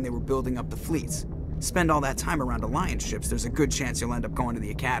station back when they were building up the fleets. Spend all that time around Alliance ships, there's a good chance you'll end up going to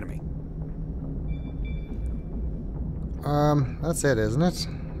the Academy. That's it, isn't it?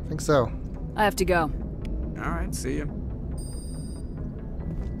 I think so. I have to go. Alright, see ya.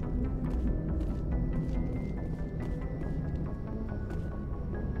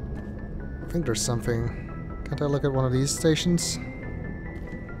 I think there's something. Can't I look at one of these stations?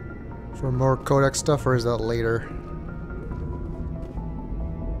 For more codex stuff, or is that later?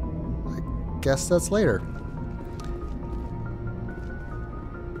 I guess that's later.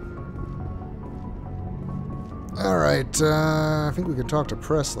 Alright, I think we can talk to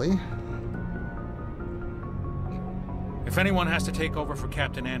Presley. If anyone has to take over for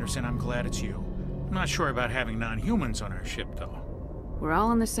Captain Anderson, I'm glad it's you. I'm not sure about having non-humans on our ship, though. We're all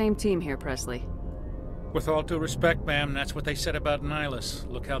on the same team here, Presley. With all due respect, ma'am, that's what they said about Nihilus.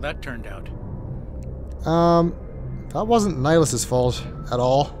 Look how that turned out. That wasn't Nihilus's fault at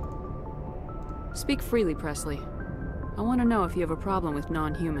all. Speak freely, Presley. I want to know if you have a problem with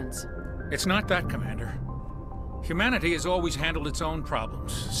non-humans. It's not that, Commander. Humanity has always handled its own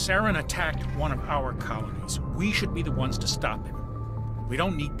problems. Saren attacked one of our colonies. We should be the ones to stop him. We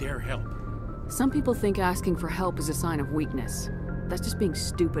don't need their help. Some people think asking for help is a sign of weakness. That's just being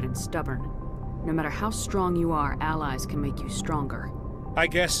stupid and stubborn. No matter how strong you are, allies can make you stronger. I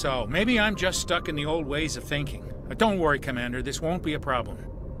guess so. Maybe I'm just stuck in the old ways of thinking. But don't worry, Commander. This won't be a problem.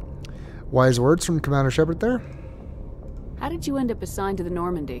 Wise words from Commander Shepard there. How did you end up assigned to the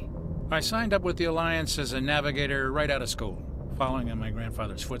Normandy? I signed up with the Alliance as a navigator right out of school, following in my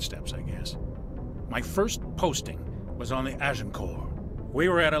grandfather's footsteps, I guess. My first posting was on the Agincourt. We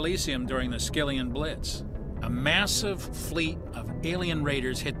were at Elysium during the Skillian Blitz. A massive fleet of alien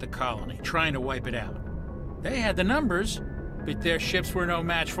raiders hit the colony, trying to wipe it out. They had the numbers, but their ships were no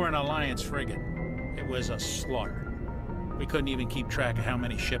match for an Alliance frigate. It was a slaughter. We couldn't even keep track of how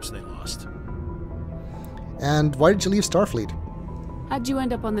many ships they lost. And why did you leave Starfleet? How'd you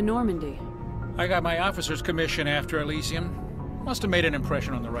end up on the Normandy? I got my officer's commission after Elysium. Must have made an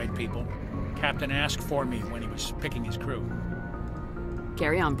impression on the right people. Captain asked for me when he was picking his crew.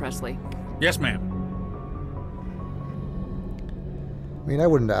 Carry on, Presley. Yes, ma'am. I mean, I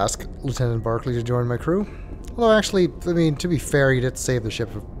wouldn't ask Lieutenant Barclay to join my crew. Although, actually, I mean, to be fair, he did save the ship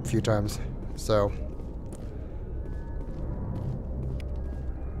a few times. So...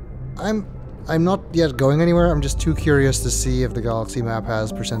 I'm not yet going anywhere. I'm just too curious to see if the galaxy map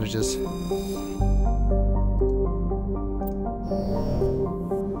has percentages.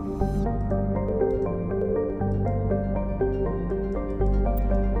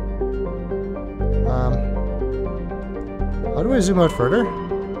 How do I zoom out further?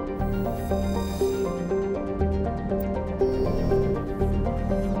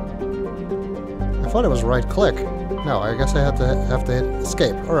 I thought it was right click. No, I guess I have to hit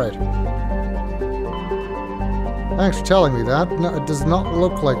escape. Alright. Thanks for telling me that. No, it does not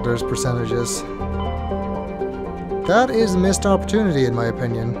look like there's percentages. That is a missed opportunity, in my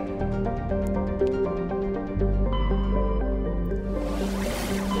opinion.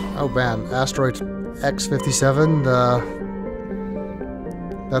 Oh man, Asteroid X-57,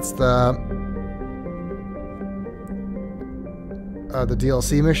 that's the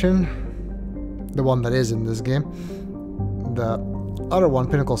DLC mission. The one that is in this game. The other one,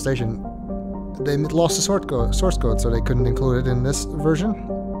 Pinnacle Station, they lost the source code, so they couldn't include it in this version.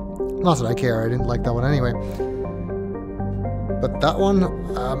 Not that I care, I didn't like that one anyway. But that one,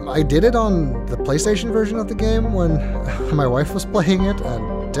 I did it on the PlayStation version of the game when my wife was playing it,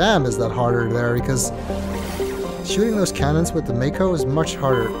 and damn is that harder there, because shooting those cannons with the Mako is much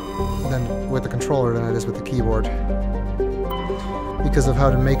harder than with the controller than it is with the keyboard. Because of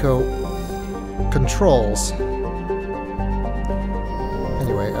how the Mako controls.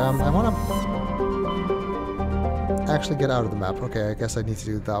 Anyway, I want to actually get out of the map. Okay, I guess I need to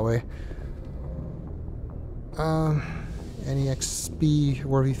do it that way. Any XP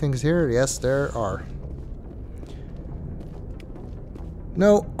worthy things here? Yes, there are.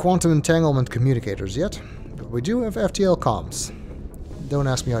 No quantum entanglement communicators yet, but we do have FTL comms. Don't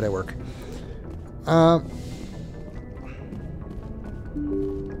ask me how they work. I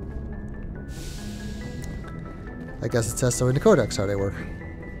guess it says so in the codex how they work.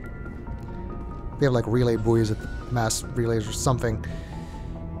 They have like relay buoys at mass relays or something.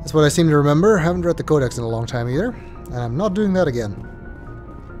 That's what I seem to remember. Haven't read the codex in a long time either, and I'm not doing that again.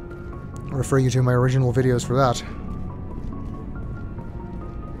 I'll refer you to my original videos for that.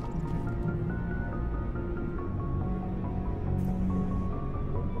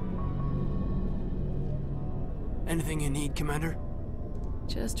 Anything you need, Commander?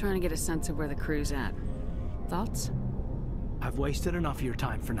 Just trying to get a sense of where the crew's at. Thoughts? I've wasted enough of your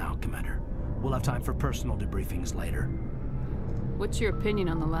time for now, Commander. We'll have time for personal debriefings later. What's your opinion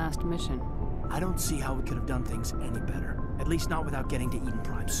on the last mission? I don't see how we could have done things any better. At least not without getting to Eden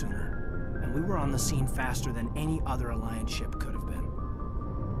Prime sooner. And we were on the scene faster than any other Alliance ship could have been.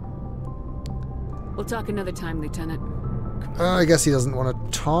 We'll talk another time, Lieutenant. I guess he doesn't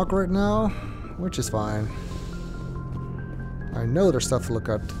want to talk right now, which is fine. I know there's stuff to look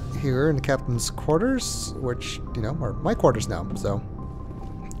at here in the captain's quarters, which, you know, are my quarters now, so...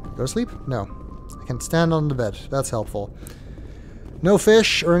 Go to sleep? No. I can stand on the bed. That's helpful. No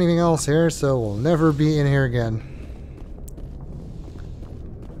fish or anything else here, so we'll never be in here again.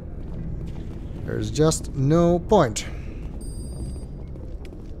 There's just no point.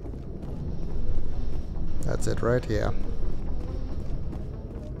 That's it, right? Yeah.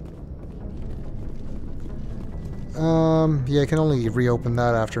 Yeah, I can only reopen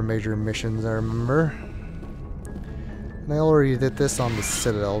that after major missions, I remember. And I already did this on the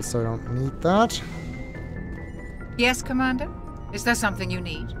Citadel, so I don't need that. Yes, Commander? Is there something you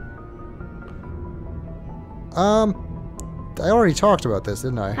need? I already talked about this,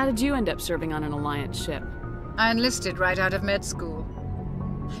 didn't I? How did you end up serving on an Alliance ship? I enlisted right out of med school.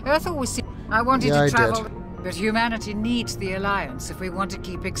 Earth always seemed... I wanted Yeah, to travel... did. But humanity needs the Alliance if we want to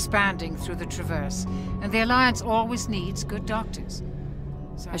keep expanding through the Traverse. And the Alliance always needs good doctors.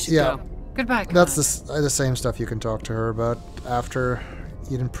 So I should go. Goodbye, Commander. That's the same stuff you can talk to her about after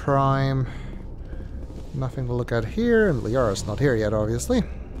Eden Prime. Nothing to look at here, and Liara's not here yet, obviously.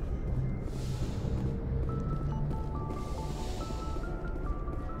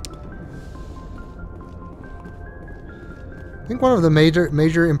 I think one of the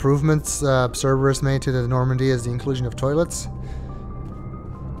major improvements Cerberus made to the Normandy is the inclusion of toilets.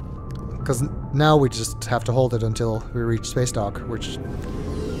 Because now we just have to hold it until we reach space dock, which,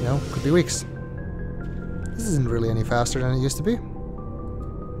 you know, could be weeks. This isn't really any faster than it used to be.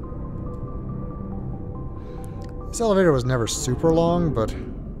 This elevator was never super long, but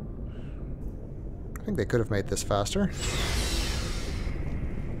I think they could have made this faster.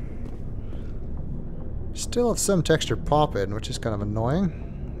 Still have some texture pop in, which is kind of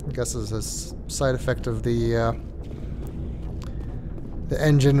annoying. I guess this is a side effect of the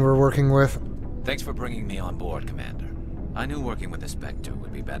engine we're working with. Thanks for bringing me on board, Commander. I knew working with the Spectre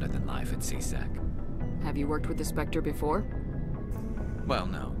would be better than life at CSEC. Have you worked with the Spectre before? Well,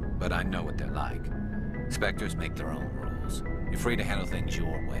 no, but I know what they're like. Spectres make their own rules. You're free to handle things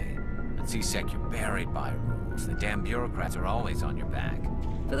your way. At CSEC, you're buried by rules. The damn bureaucrats are always on your back.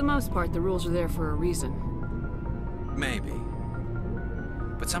 For the most part, the rules are there for a reason. Maybe.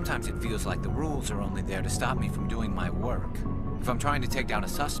 But sometimes it feels like the rules are only there to stop me from doing my work. If I'm trying to take down a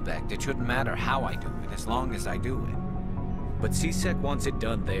suspect, it shouldn't matter how I do it, as long as I do it. But CSEC wants it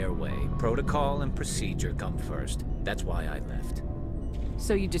done their way. Protocol and procedure come first. That's why I left.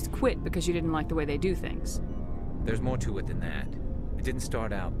 So you just quit because you didn't like the way they do things? There's more to it than that. It didn't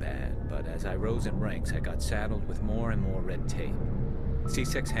start out bad, but as I rose in ranks, I got saddled with more and more red tape.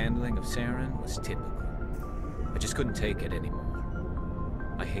 CSEC's handling of Saren was typical. I just couldn't take it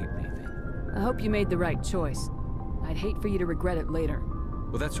anymore. I hate leaving. I hope you made the right choice. I'd hate for you to regret it later.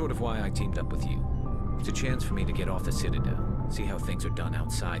 Well, that's sort of why I teamed up with you. It's a chance for me to get off the Citadel, see how things are done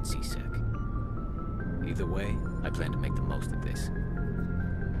outside CSEC. Either way, I plan to make the most of this.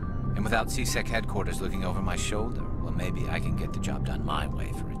 And without CSEC headquarters looking over my shoulder, well, maybe I can get the job done my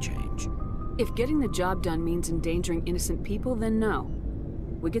way for a change. If getting the job done means endangering innocent people, then no.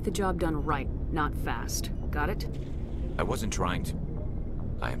 We get the job done right, not fast. Got it? I wasn't trying to.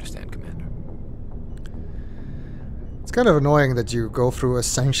 I understand, Commander. It's kind of annoying that you go through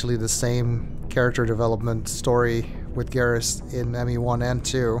essentially the same character development story with Garrus in ME1 and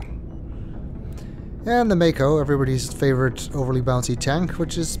 2. And the Mako, everybody's favorite overly bouncy tank,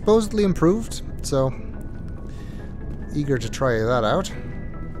 which is supposedly improved, so eager to try that out.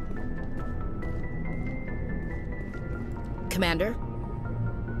 Commander?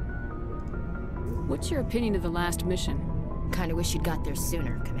 What's your opinion of the last mission? Kinda wish you'd got there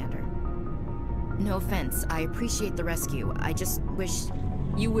sooner, Commander. No offense, I appreciate the rescue. I just wish...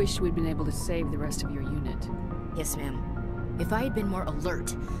 You wish we'd been able to save the rest of your unit. Yes, ma'am. If I had been more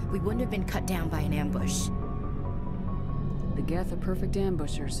alert, we wouldn't have been cut down by an ambush. The Geth are perfect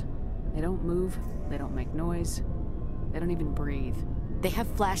ambushers. They don't move, they don't make noise, they don't even breathe. They have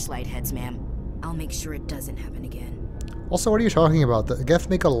flashlight heads, ma'am. I'll make sure it doesn't happen again. Also, what are you talking about? The Geth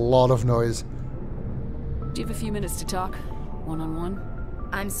make a lot of noise. Do you have a few minutes to talk? One-on-one?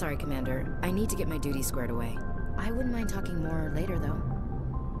 I'm sorry, Commander. I need to get my duties squared away. I wouldn't mind talking more later, though.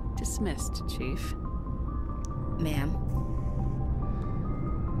 Dismissed, Chief. Ma'am?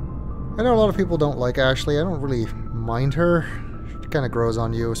 I know a lot of people don't like Ashley. I don't really mind her. She kind of grows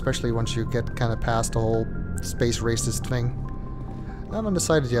on you, especially once you get kind of past the whole space racist thing. I haven't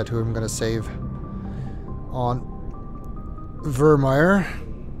decided yet who I'm going to save on Vermeer.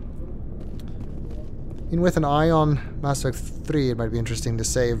 And with an eye on Mass Effect 3, it might be interesting to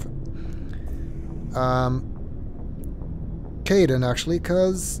save Kaidan, actually,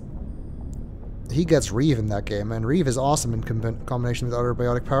 because he gets Reeve in that game, and Reeve is awesome in combination with other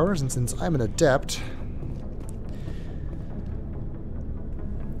biotic powers, and since I'm an adept,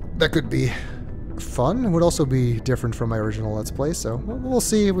 that could be fun. It would also be different from my original Let's Play, so we'll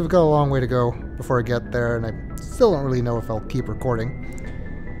see. We've got a long way to go before I get there, and I still don't really know if I'll keep recording.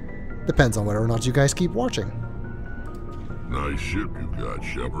 Depends on whether or not you guys keep watching. Nice ship you got,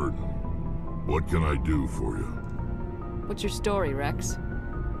 Shepard. What can I do for you? What's your story, Wrex?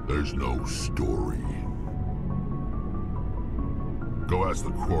 There's no story. Go ask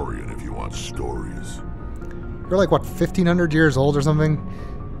the Quarian if you want stories. You're like, what, 1,500 years old or something?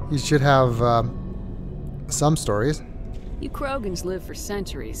 You should have some stories. You Krogans live for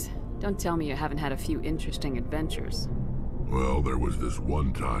centuries. Don't tell me you haven't had a few interesting adventures. Well, there was this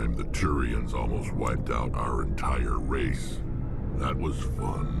one time the Turians almost wiped out our entire race. That was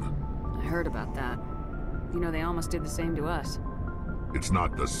fun. I heard about that. You know, they almost did the same to us. It's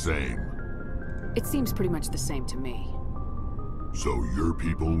not the same. It seems pretty much the same to me. So your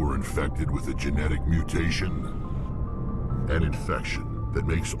people were infected with a genetic mutation? An infection. that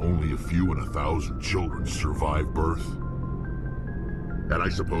makes only a few in 1,000 children survive birth? And I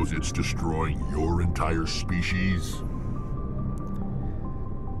suppose it's destroying your entire species?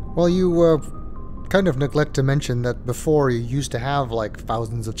 Well, you kind of neglect to mention that before you used to have like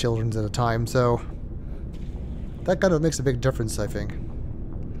thousands of children at a time, so that kind of makes a big difference, I think.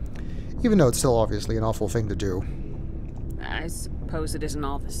 Even though it's still obviously an awful thing to do. I suppose it isn't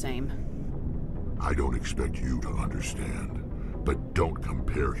all the same. I don't expect you to understand, but don't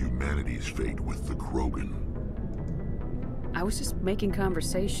compare humanity's fate with the Krogan. I was just making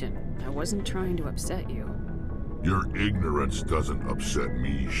conversation. I wasn't trying to upset you. Your ignorance doesn't upset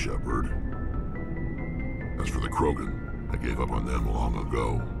me, Shepard. As for the Krogan, I gave up on them long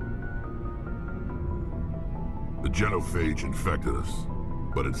ago. The genophage infected us,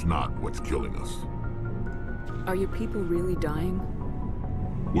 but it's not what's killing us. Are your people really dying?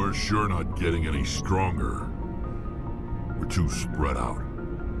 We're sure not getting any stronger. We're too spread out.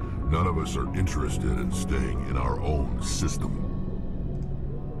 None of us are interested in staying in our own system.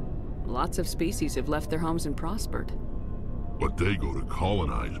 Lots of species have left their homes and prospered. But they go to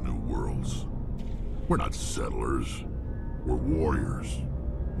colonize new worlds. We're not settlers. We're warriors.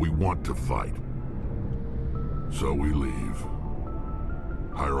 We want to fight. So we leave.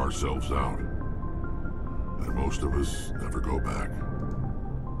 Hire ourselves out. And most of us never go back.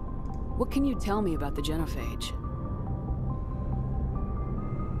 What can you tell me about the genophage?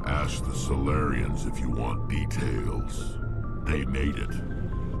 Ask the Solarians if you want details. They made it.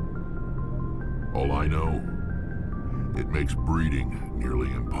 All I know, it makes breeding nearly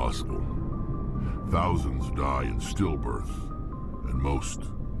impossible. Thousands die in stillbirth, and most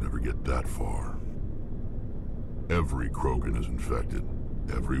never get that far. Every Krogan is infected.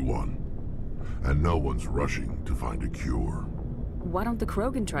 Every one. And no one's rushing to find a cure. Why don't the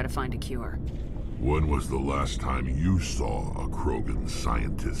Krogan try to find a cure? When was the last time you saw a Krogan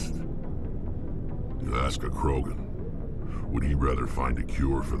scientist? You ask a Krogan, would he rather find a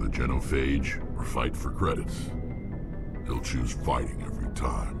cure for the genophage or fight for credits? He'll choose fighting every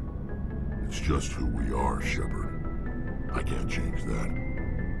time. It's just who we are, Shepard. I can't change that.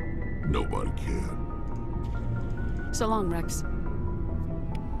 Nobody can. So long, Wrex.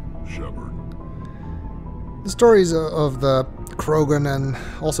 Shepard. The stories of the Krogan and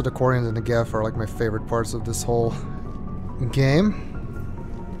also the Quarians and the Geth are like my favorite parts of this whole game.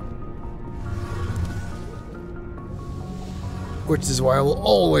 Which is why I will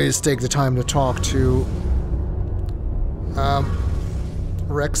always take the time to talk to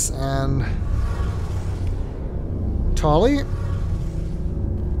Wrex and Tali.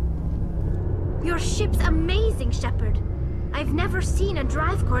 Your ship's amazing, Shepard. I've never seen a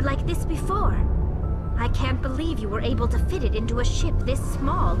drive core like this before. I can't believe you were able to fit it into a ship this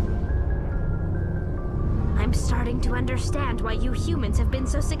small. I'm starting to understand why you humans have been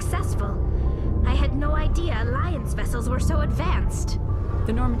so successful. I had no idea Alliance vessels were so advanced.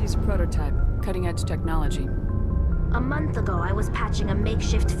 The Normandy's a prototype, cutting-edge technology. A month ago, I was patching a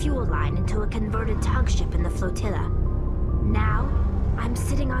makeshift fuel line into a converted tug ship in the flotilla. Now, I'm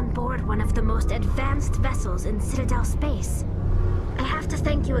sitting on board one of the most advanced vessels in Citadel space. I have to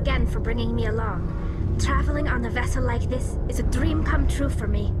thank you again for bringing me along. Traveling on a vessel like this is a dream come true for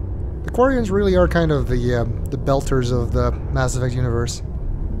me. The Quarians really are kind of the belters of the Mass Effect universe.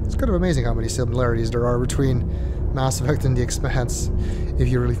 It's kind of amazing how many similarities there are between Mass Effect and The Expanse, if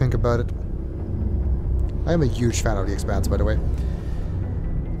you really think about it. I am a huge fan of The Expanse, by the way.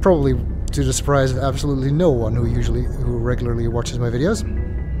 Probably to the surprise of absolutely no one who regularly watches my videos.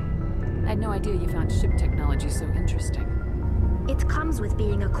 I had no idea you found ship technology so interesting. It comes with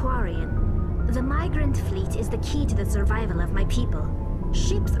being a Quarian. The migrant fleet is the key to the survival of my people.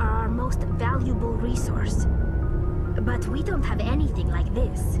 Ships are our most valuable resource. But we don't have anything like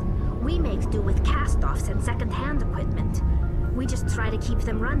this. We make do with cast-offs and second-hand equipment. We just try to keep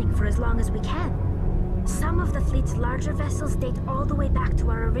them running for as long as we can. Some of the fleet's larger vessels date all the way back to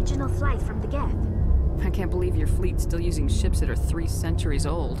our original flight from the Geth. I can't believe your fleet's still using ships that are 3 centuries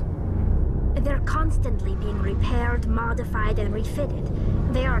old. They're constantly being repaired, modified, and refitted.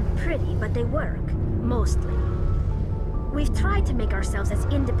 They aren't pretty, but they work. Mostly. We've tried to make ourselves as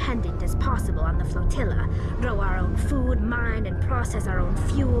independent as possible on the flotilla, grow our own food, mine, and process our own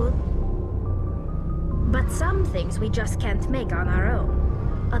fuel. But some things we just can't make on our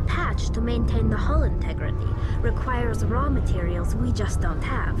own. A patch to maintain the hull integrity requires raw materials we just don't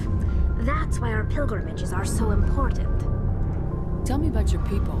have. That's why our pilgrimages are so important. Tell me about your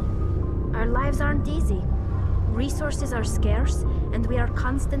people. Our lives aren't easy. Resources are scarce, and we are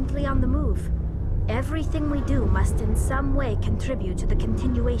constantly on the move. Everything we do must in some way contribute to the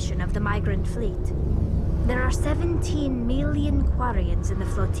continuation of the migrant fleet. There are 17 million Quarians in the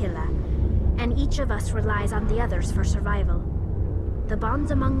flotilla, and each of us relies on the others for survival. The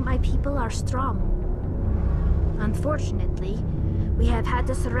bonds among my people are strong. Unfortunately, we have had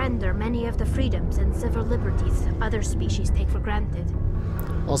to surrender many of the freedoms and civil liberties other species take for granted.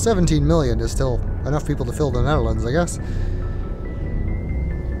 Well, 17 million is still enough people to fill the Netherlands, I guess.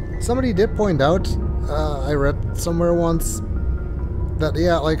 Somebody did point out, I read somewhere once, that,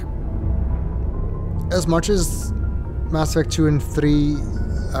 yeah, like, as much as Mass Effect 2 and 3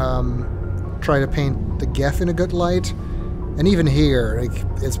 try to paint the Geth in a good light, and even here, like,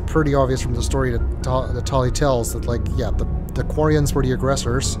 it's pretty obvious from the story that Tali tells that, like, yeah, the Quarians were the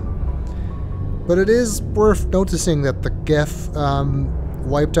aggressors. But it is worth noticing that the Geth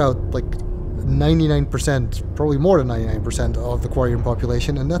wiped out, like, 99%, probably more than 99% of the Quarian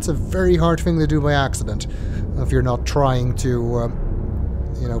population, and that's a very hard thing to do by accident, if you're not trying to,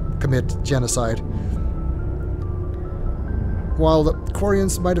 you know, commit genocide. While the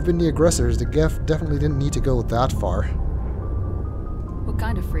Quarians might have been the aggressors, the Geth definitely didn't need to go that far. What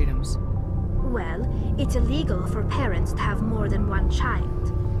kind of freedoms? Well, it's illegal for parents to have more than one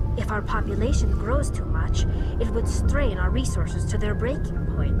child. If our population grows too much, it would strain our resources to their breaking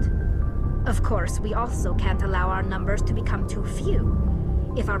point. Of course, we also can't allow our numbers to become too few.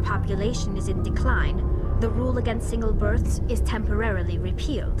 If our population is in decline, the rule against single births is temporarily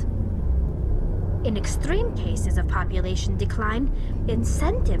repealed. In extreme cases of population decline,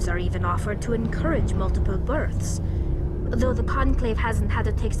 incentives are even offered to encourage multiple births, though the Conclave hasn't had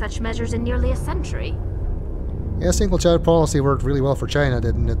to take such measures in nearly a century. Yeah, single-child policy worked really well for China,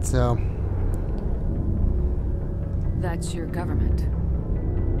 didn't it? So that's your government.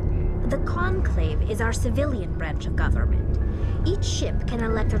 The Conclave is our civilian branch of government. Each ship can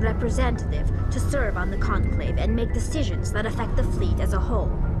elect a representative to serve on the Conclave and make decisions that affect the fleet as a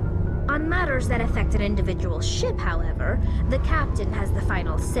whole. On matters that affect an individual ship, however, the captain has the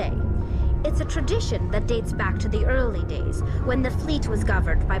final say. It's a tradition that dates back to the early days, when the fleet was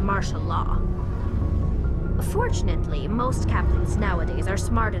governed by martial law. Fortunately, most captains nowadays are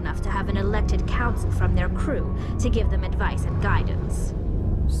smart enough to have an elected council from their crew to give them advice and guidance.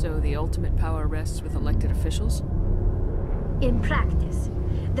 So the ultimate power rests with elected officials? In practice,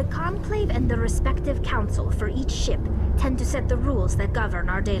 the Conclave and the respective council for each ship tend to set the rules that govern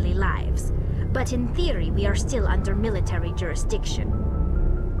our daily lives. But in theory, we are still under military jurisdiction.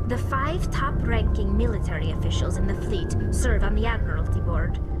 The 5 top-ranking military officials in the fleet serve on the Admiralty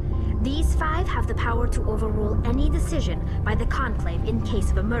Board. These 5 have the power to overrule any decision by the Conclave in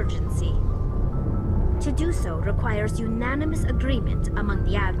case of emergency. To do so requires unanimous agreement among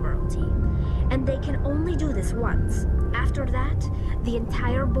the Admiralty, and they can only do this once. After that, the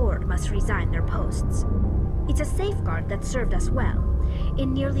entire board must resign their posts. It's a safeguard that served us well.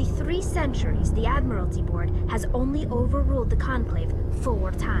 In nearly 3 centuries, the Admiralty Board has only overruled the Conclave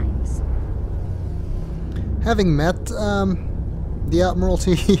 4 times. Having met the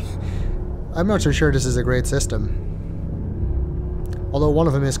Admiralty, I'm not so sure this is a great system. Although one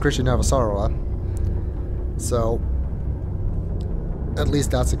of them is Christian Avasarala, so at least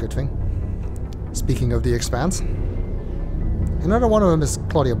that's a good thing. Speaking of the Expanse. Another one of them is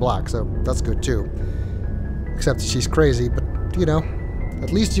Claudia Black, so that's good too. Except she's crazy, but, you know,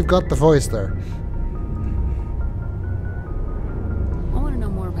 at least you've got the voice there. I want to know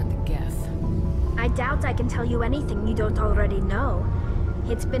more about the Geth. I doubt I can tell you anything you don't already know.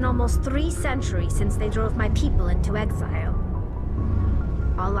 It's been almost 3 centuries since they drove my people into exile.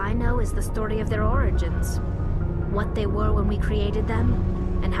 All I know is the story of their origins. What they were when we created them,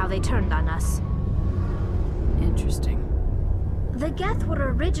 and how they turned on us. Interesting. The Geth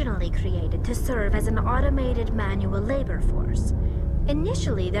were originally created to serve as an automated manual labor force.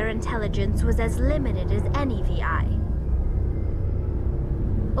 Initially, their intelligence was as limited as any VI.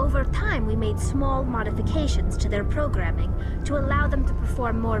 Over time, we made small modifications to their programming to allow them to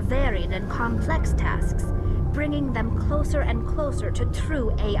perform more varied and complex tasks, bringing them closer and closer to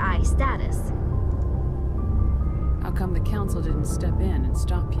true AI status. How come the Council didn't step in and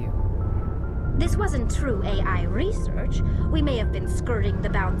stop you? This wasn't true AI research. We may have been skirting the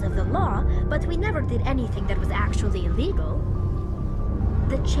bounds of the law, but we never did anything that was actually illegal.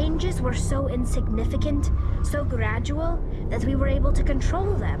 The changes were so insignificant, so gradual, that we were able to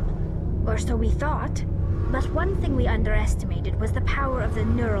control them. Or so we thought. But one thing we underestimated was the power of the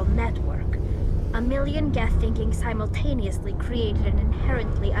neural network. 1 million Geth thinking simultaneously created an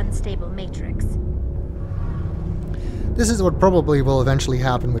inherently unstable matrix. This is what probably will eventually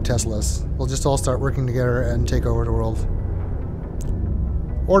happen with Teslas. We'll just all start working together and take over the world.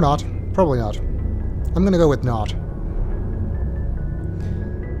 Or not. Probably not. I'm gonna go with not.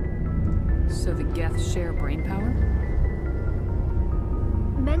 So the Geth share brainpower?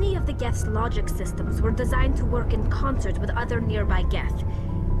 Many of the Geth's logic systems were designed to work in concert with other nearby Geth.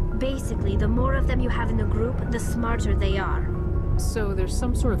 Basically, the more of them you have in a group, the smarter they are. So there's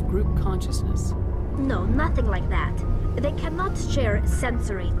some sort of group consciousness? No, nothing like that. They cannot share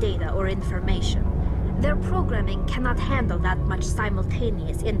sensory data or information. Their programming cannot handle that much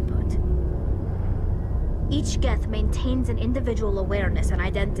simultaneous input. Each Geth maintains an individual awareness and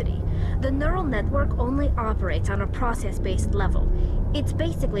identity. The neural network only operates on a process-based level. It's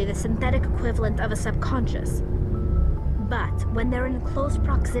basically the synthetic equivalent of a subconscious. But when they're in close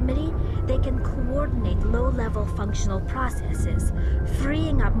proximity, they can coordinate low-level functional processes,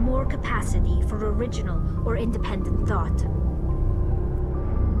 freeing up more capacity for original or independent thought.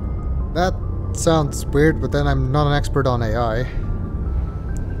 That sounds weird, but then I'm not an expert on AI.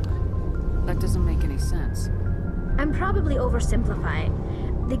 That doesn't make any sense. I'm probably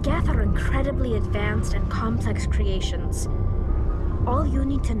oversimplifying. The Geth are incredibly advanced and complex creations. All you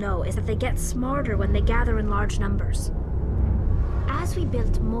need to know is that they get smarter when they gather in large numbers. As we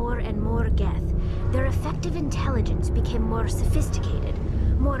built more and more Geth, their effective intelligence became more sophisticated,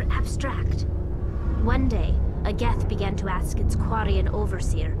 more abstract. One day, a Geth began to ask its Quarian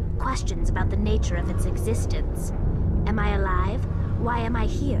overseer questions about the nature of its existence. Am I alive? Why am I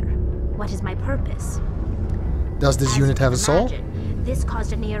here? What is my purpose? Does this unit have a soul? This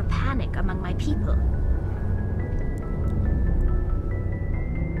caused a near panic among my people.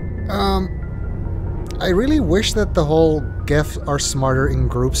 I really wish that the whole Geth are smarter in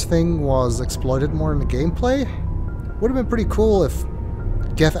groups thing was exploited more in the gameplay. Would have been pretty cool if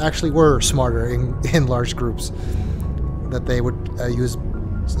Geth actually were smarter in large groups. That they would use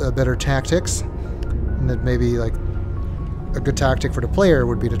better tactics, and that maybe like a good tactic for the player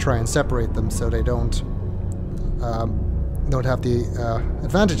would be to try and separate them so they don't have the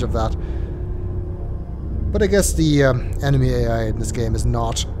advantage of that. But I guess the enemy AI in this game is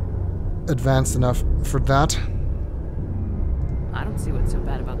not advanced enough for that. I don't see what's so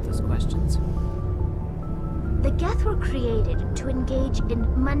bad about those questions. The Geth were created to engage in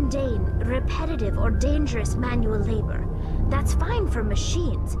mundane, repetitive, or dangerous manual labor. That's fine for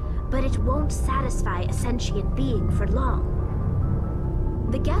machines, but it won't satisfy a sentient being for long.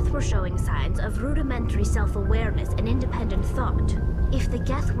 The Geth were showing signs of rudimentary self-awareness and independent thought. If the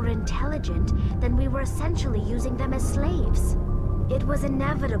Geth were intelligent, then we were essentially using them as slaves. It was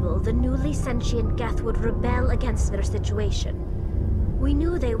inevitable the newly sentient Geth would rebel against their situation. We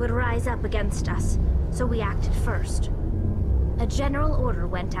knew they would rise up against us, so we acted first. A general order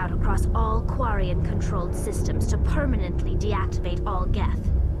went out across all Quarian-controlled systems to permanently deactivate all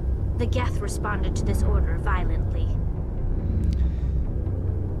Geth. The Geth responded to this order violently.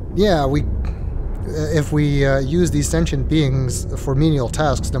 Yeah, if we use these sentient beings for menial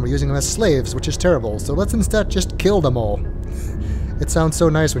tasks, then we're using them as slaves, which is terrible. So let's instead just kill them all. It sounds so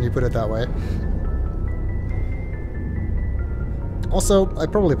nice when you put it that way. Also, I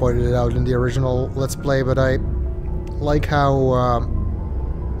probably pointed it out in the original Let's Play, but I like how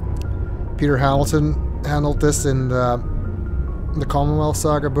Peter Hamilton handled this in the Commonwealth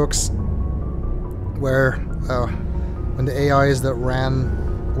Saga books, where when the AIs that ran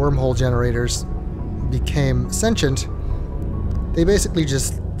wormhole generators became sentient, they basically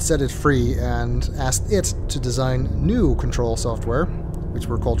just set it free and asked it to design new control software, which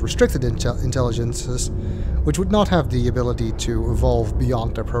were called restricted intelligences, which would not have the ability to evolve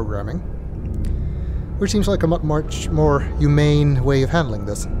beyond their programming. Which seems like a much more humane way of handling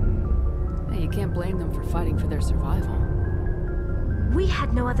this. Hey, you can't blame them for fighting for their survival. We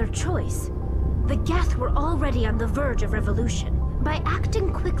had no other choice. The Geth were already on the verge of revolution. By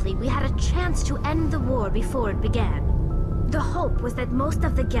acting quickly, we had a chance to end the war before it began. The hope was that most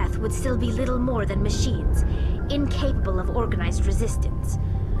of the Geth would still be little more than machines, incapable of organized resistance.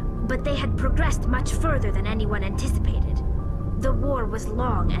 But they had progressed much further than anyone anticipated. The war was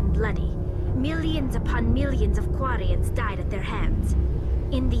long and bloody. Millions upon millions of Quarians died at their hands.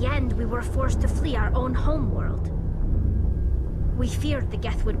 In the end, we were forced to flee our own homeworld. We feared the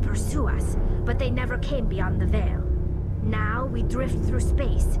Geth would pursue us, but they never came beyond the Veil. Now we drift through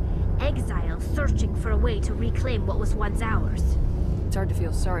space, exile, searching for a way to reclaim what was once ours. It's hard to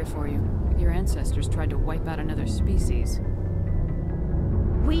feel sorry for you. Your ancestors tried to wipe out another species.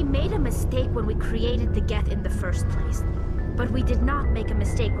 We made a mistake when we created the Geth in the first place, but we did not make a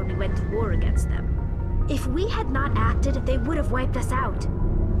mistake when we went to war against them. If we had not acted, they would have wiped us out.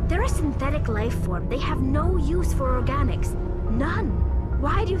 They're a synthetic life form. They have no use for organics. None.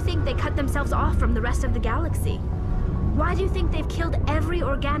 Why do you think they cut themselves off from the rest of the galaxy? Why do you think they've killed every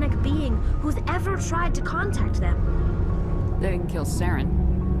organic being who's ever tried to contact them? They didn't kill Saren.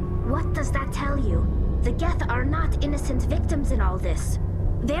 What does that tell you? The Geth are not innocent victims in all this.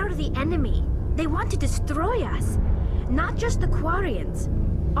 They're the enemy. They want to destroy us. Not just the Quarians.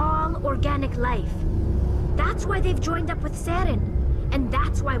 All organic life. That's why they've joined up with Saren. And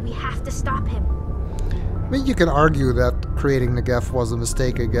that's why we have to stop him. I mean, you can argue that creating the Geth was a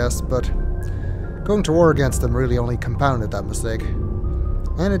mistake, I guess, but going to war against them really only compounded that mistake.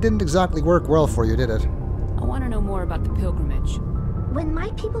 And it didn't exactly work well for you, did it? I want to know more about the pilgrimage. When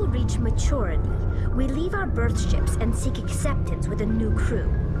my people reach maturity, we leave our birth ships and seek acceptance with a new crew.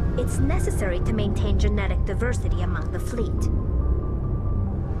 It's necessary to maintain genetic diversity among the fleet.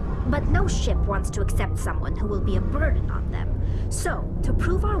 But no ship wants to accept someone who will be a burden on them. So, to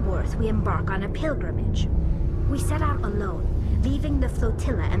prove our worth, we embark on a pilgrimage. We set out alone, leaving the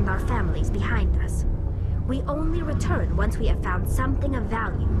flotilla and our families behind us. We only return once we have found something of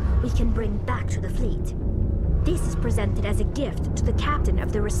value we can bring back to the fleet. This is presented as a gift to the captain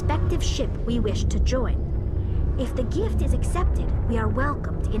of the respective ship we wish to join. If the gift is accepted, we are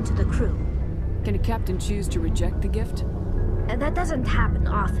welcomed into the crew. Can a captain choose to reject the gift? That doesn't happen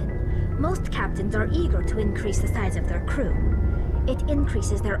often. Most captains are eager to increase the size of their crew. It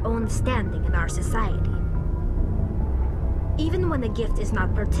increases their own standing in our society. Even when a gift is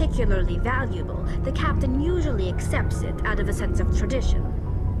not particularly valuable, the captain usually accepts it out of a sense of tradition.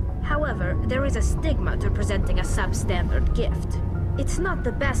 However, there is a stigma to presenting a substandard gift. It's not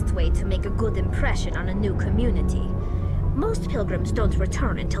the best way to make a good impression on a new community. Most pilgrims don't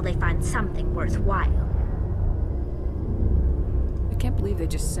return until they find something worthwhile. I can't believe they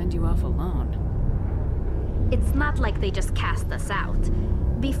just send you off alone. It's not like they just cast us out.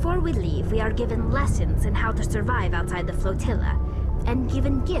 Before we leave, we are given lessons in how to survive outside the flotilla, and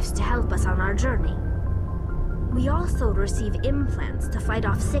given gifts to help us on our journey. We also receive implants to fight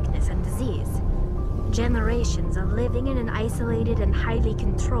off sickness and disease. Generations of living in an isolated and highly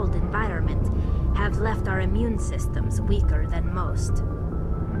controlled environment have left our immune systems weaker than most.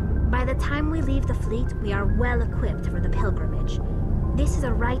 By the time we leave the fleet, we are well equipped for the pilgrimage. This is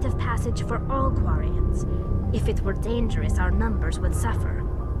a rite of passage for all Quarians. If it were dangerous, our numbers would suffer.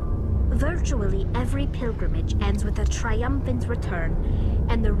 Virtually every pilgrimage ends with a triumphant return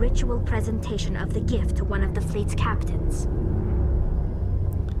and the ritual presentation of the gift to one of the fleet's captains.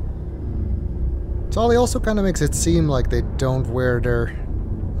 Tali also kind of makes it seem like they don't wear their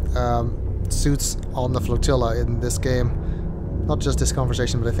suits on the flotilla in this game. Not just this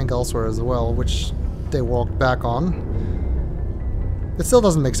conversation, but I think elsewhere as well, which they walked back on. It still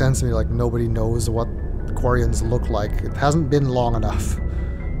doesn't make sense to me, like nobody knows what Quarians look like. It hasn't been long enough.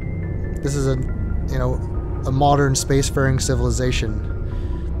 This is a modern spacefaring civilization.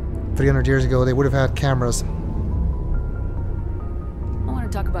 300 years ago, they would have had cameras. I want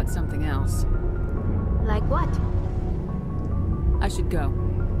to talk about something else. Like what? I should go.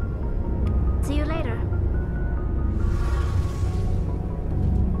 See you later.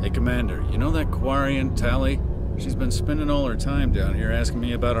 Hey, Commander, you know that Quarian, Tali? She's been spending all her time down here asking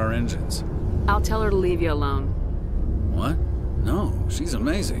me about our engines. I'll tell her to leave you alone. What? No, she's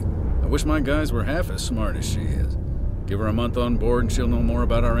amazing. I wish my guys were half as smart as she is. Give her a month on board and she'll know more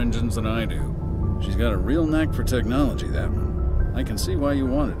about our engines than I do. She's got a real knack for technology, that one. I can see why you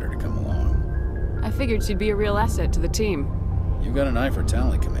wanted her to come along. I figured she'd be a real asset to the team. You got an eye for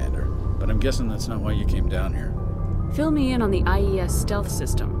Tali, Commander, but I'm guessing that's not why you came down here. Fill me in on the IES stealth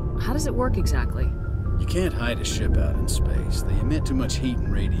system. How does it work exactly? You can't hide a ship out in space. They emit too much heat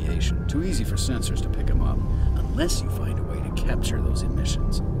and radiation. Too easy for sensors to pick them up, unless you find a way to capture those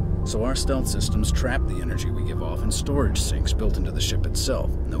emissions. So our stealth systems trap the energy we give off in storage sinks built into the ship itself.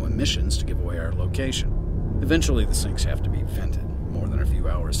 No emissions to give away our location. Eventually the sinks have to be vented. More than a few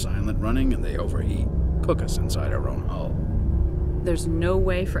hours silent running and they overheat. Cook us inside our own hull. There's no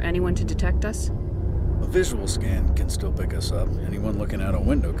way for anyone to detect us? A visual scan can still pick us up. Anyone looking out a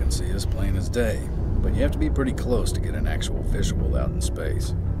window can see us plain as day. But you have to be pretty close to get an actual visual out in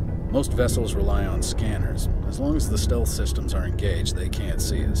space. Most vessels rely on scanners. As long as the stealth systems are engaged, they can't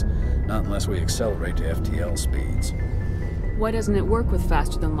see us. Not unless we accelerate to FTL speeds. Why doesn't it work with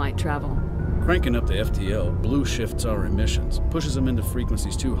faster-than-light travel? Cranking up the FTL blue shifts our emissions, pushes them into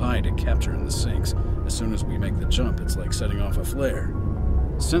frequencies too high to capture in the sinks. As soon as we make the jump, it's like setting off a flare.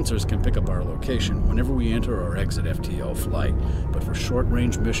 Sensors can pick up our location whenever we enter or exit FTL flight, but for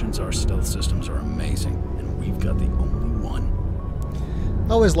short-range missions, our stealth systems are amazing, and we've got the only one.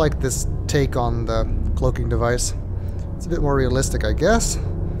 I always like this take on the cloaking device. It's a bit more realistic, I guess.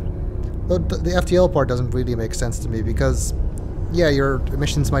 But the FTL part doesn't really make sense to me because, yeah, your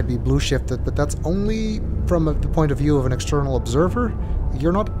emissions might be blue shifted, but that's only from the point of view of an external observer.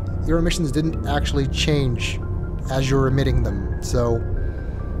 Your emissions didn't actually change as you're emitting them, so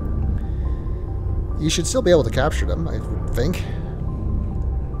You should still be able to capture them, I would think.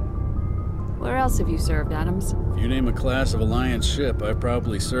 Where else have you served, Adams? If you name a class of Alliance ship, I've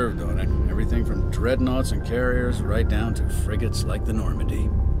probably served on it. Everything from dreadnoughts and carriers right down to frigates like the Normandy.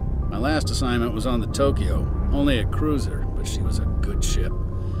 My last assignment was on the Tokyo, only a cruiser, but she was a good ship.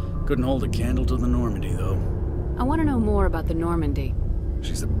 Couldn't hold a candle to the Normandy, though. I want to know more about the Normandy.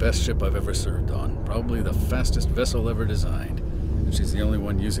 She's the best ship I've ever served on, probably the fastest vessel ever designed. And she's the only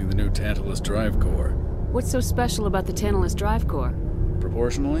one using the new Tantalus drive core. What's so special about the Tantalus drive core?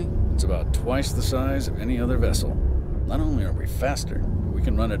 Proportionally, it's about twice the size of any other vessel. Not only are we faster, but we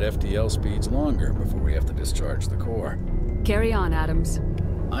can run at FTL speeds longer before we have to discharge the core. Carry on, Adams.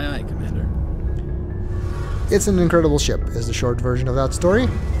 Aye, aye, Commander. It's an incredible ship, is the short version of that story.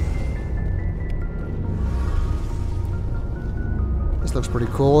 This looks pretty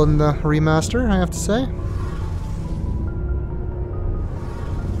cool in the remaster, I have to say.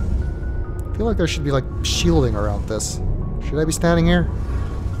 I feel like there should be like shielding around this. Should I be standing here?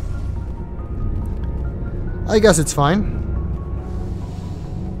 I guess it's fine.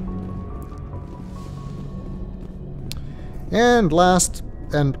 And last,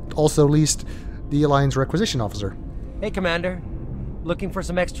 and also least, the Alliance Requisition Officer. Hey, Commander. Looking for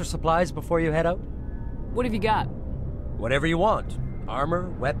some extra supplies before you head out? What have you got? Whatever you want. Armor,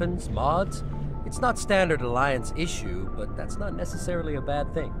 weapons, mods. It's not standard Alliance issue, but that's not necessarily a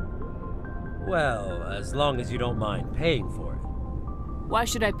bad thing. Well, as long as you don't mind paying for it. Why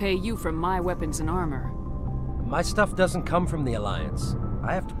should I pay you for my weapons and armor? My stuff doesn't come from the Alliance.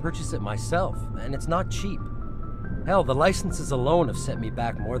 I have to purchase it myself, and it's not cheap. Hell, the licenses alone have set me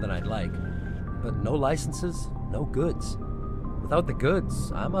back more than I'd like. But no licenses, no goods. Without the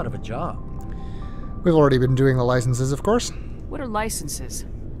goods, I'm out of a job. We've already been doing the licenses, of course. What are licenses?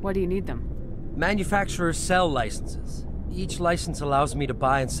 Why do you need them? Manufacturers sell licenses. Each license allows me to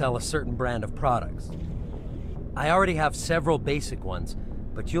buy and sell a certain brand of products. I already have several basic ones,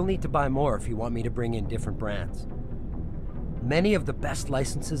 but you'll need to buy more if you want me to bring in different brands. Many of the best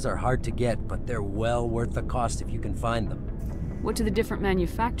licenses are hard to get, but they're well worth the cost if you can find them. What do the different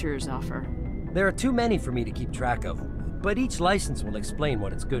manufacturers offer? There are too many for me to keep track of, but each license will explain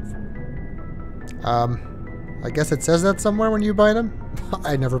what it's good for. I guess it says that somewhere when you buy them?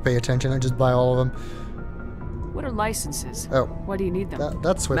 I never pay attention, I just buy all of them. What are licenses? Oh. Why do you need them?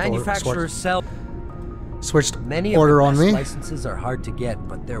 That's what manufacturers sell. Switched Many order of the on me. Licenses are hard to get,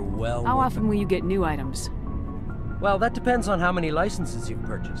 but they're well. How often will you get new items? Well, that depends on how many licenses you've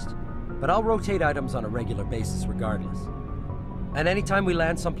purchased. But I'll rotate items on a regular basis regardless. And anytime we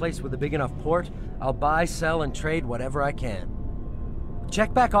land someplace with a big enough port, I'll buy, sell, and trade whatever I can.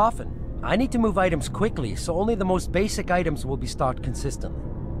 Check back often. I need to move items quickly, so only the most basic items will be stocked consistently.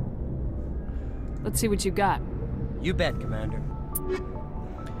 Let's see what you got. You bet, Commander.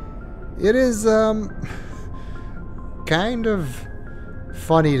 It is, kind of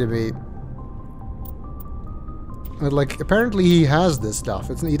funny to me. Like, apparently he has this stuff.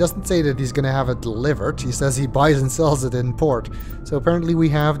 He doesn't say that he's gonna have it delivered. He says he buys and sells it in port. So apparently we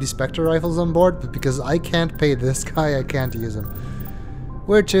have the Spectre rifles on board, but because I can't pay this guy, I can't use him.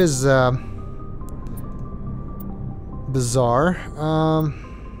 Which is, bizarre.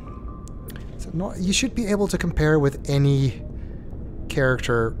 So no, you should be able to compare with any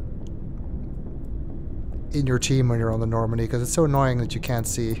character in your team when you're on the Normandy, because it's so annoying that you can't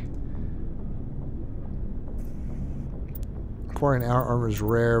see. Acquiring armor is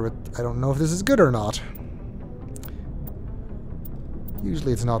rare, but I don't know if this is good or not.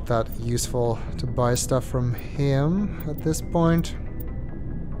 Usually it's not that useful to buy stuff from him at this point.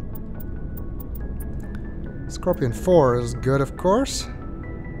 Scorpion 4 is good, of course.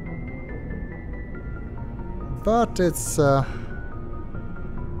 But it's, why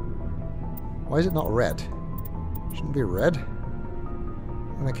is it not red? Shouldn't it be red?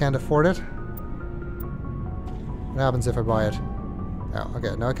 And I can't afford it? What happens if I buy it? Oh,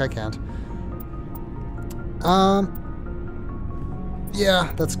 okay, no, I can't.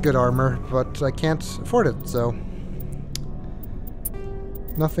 Yeah, that's good armor, but I can't afford it, so...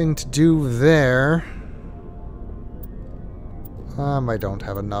 Nothing to do there. I don't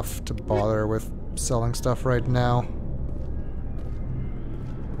have enough to bother with selling stuff right now.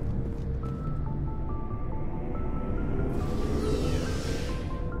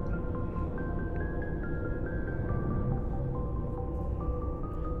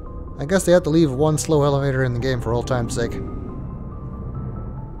 I guess they had to leave one slow elevator in the game for old time's sake.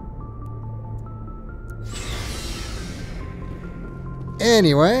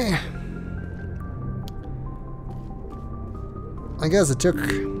 Anyway, I guess it took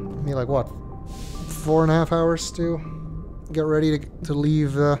me like what, 4.5 hours to get ready to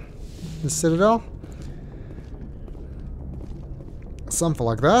leave the Citadel. Something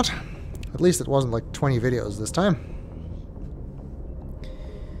like that. At least it wasn't like 20 videos this time.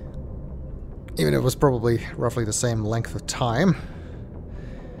 Even if it was probably roughly the same length of time.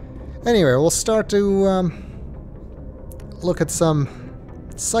 Anyway, we'll start to look at some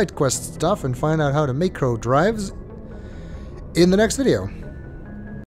side quest stuff and find out how to make crow drives in the next video.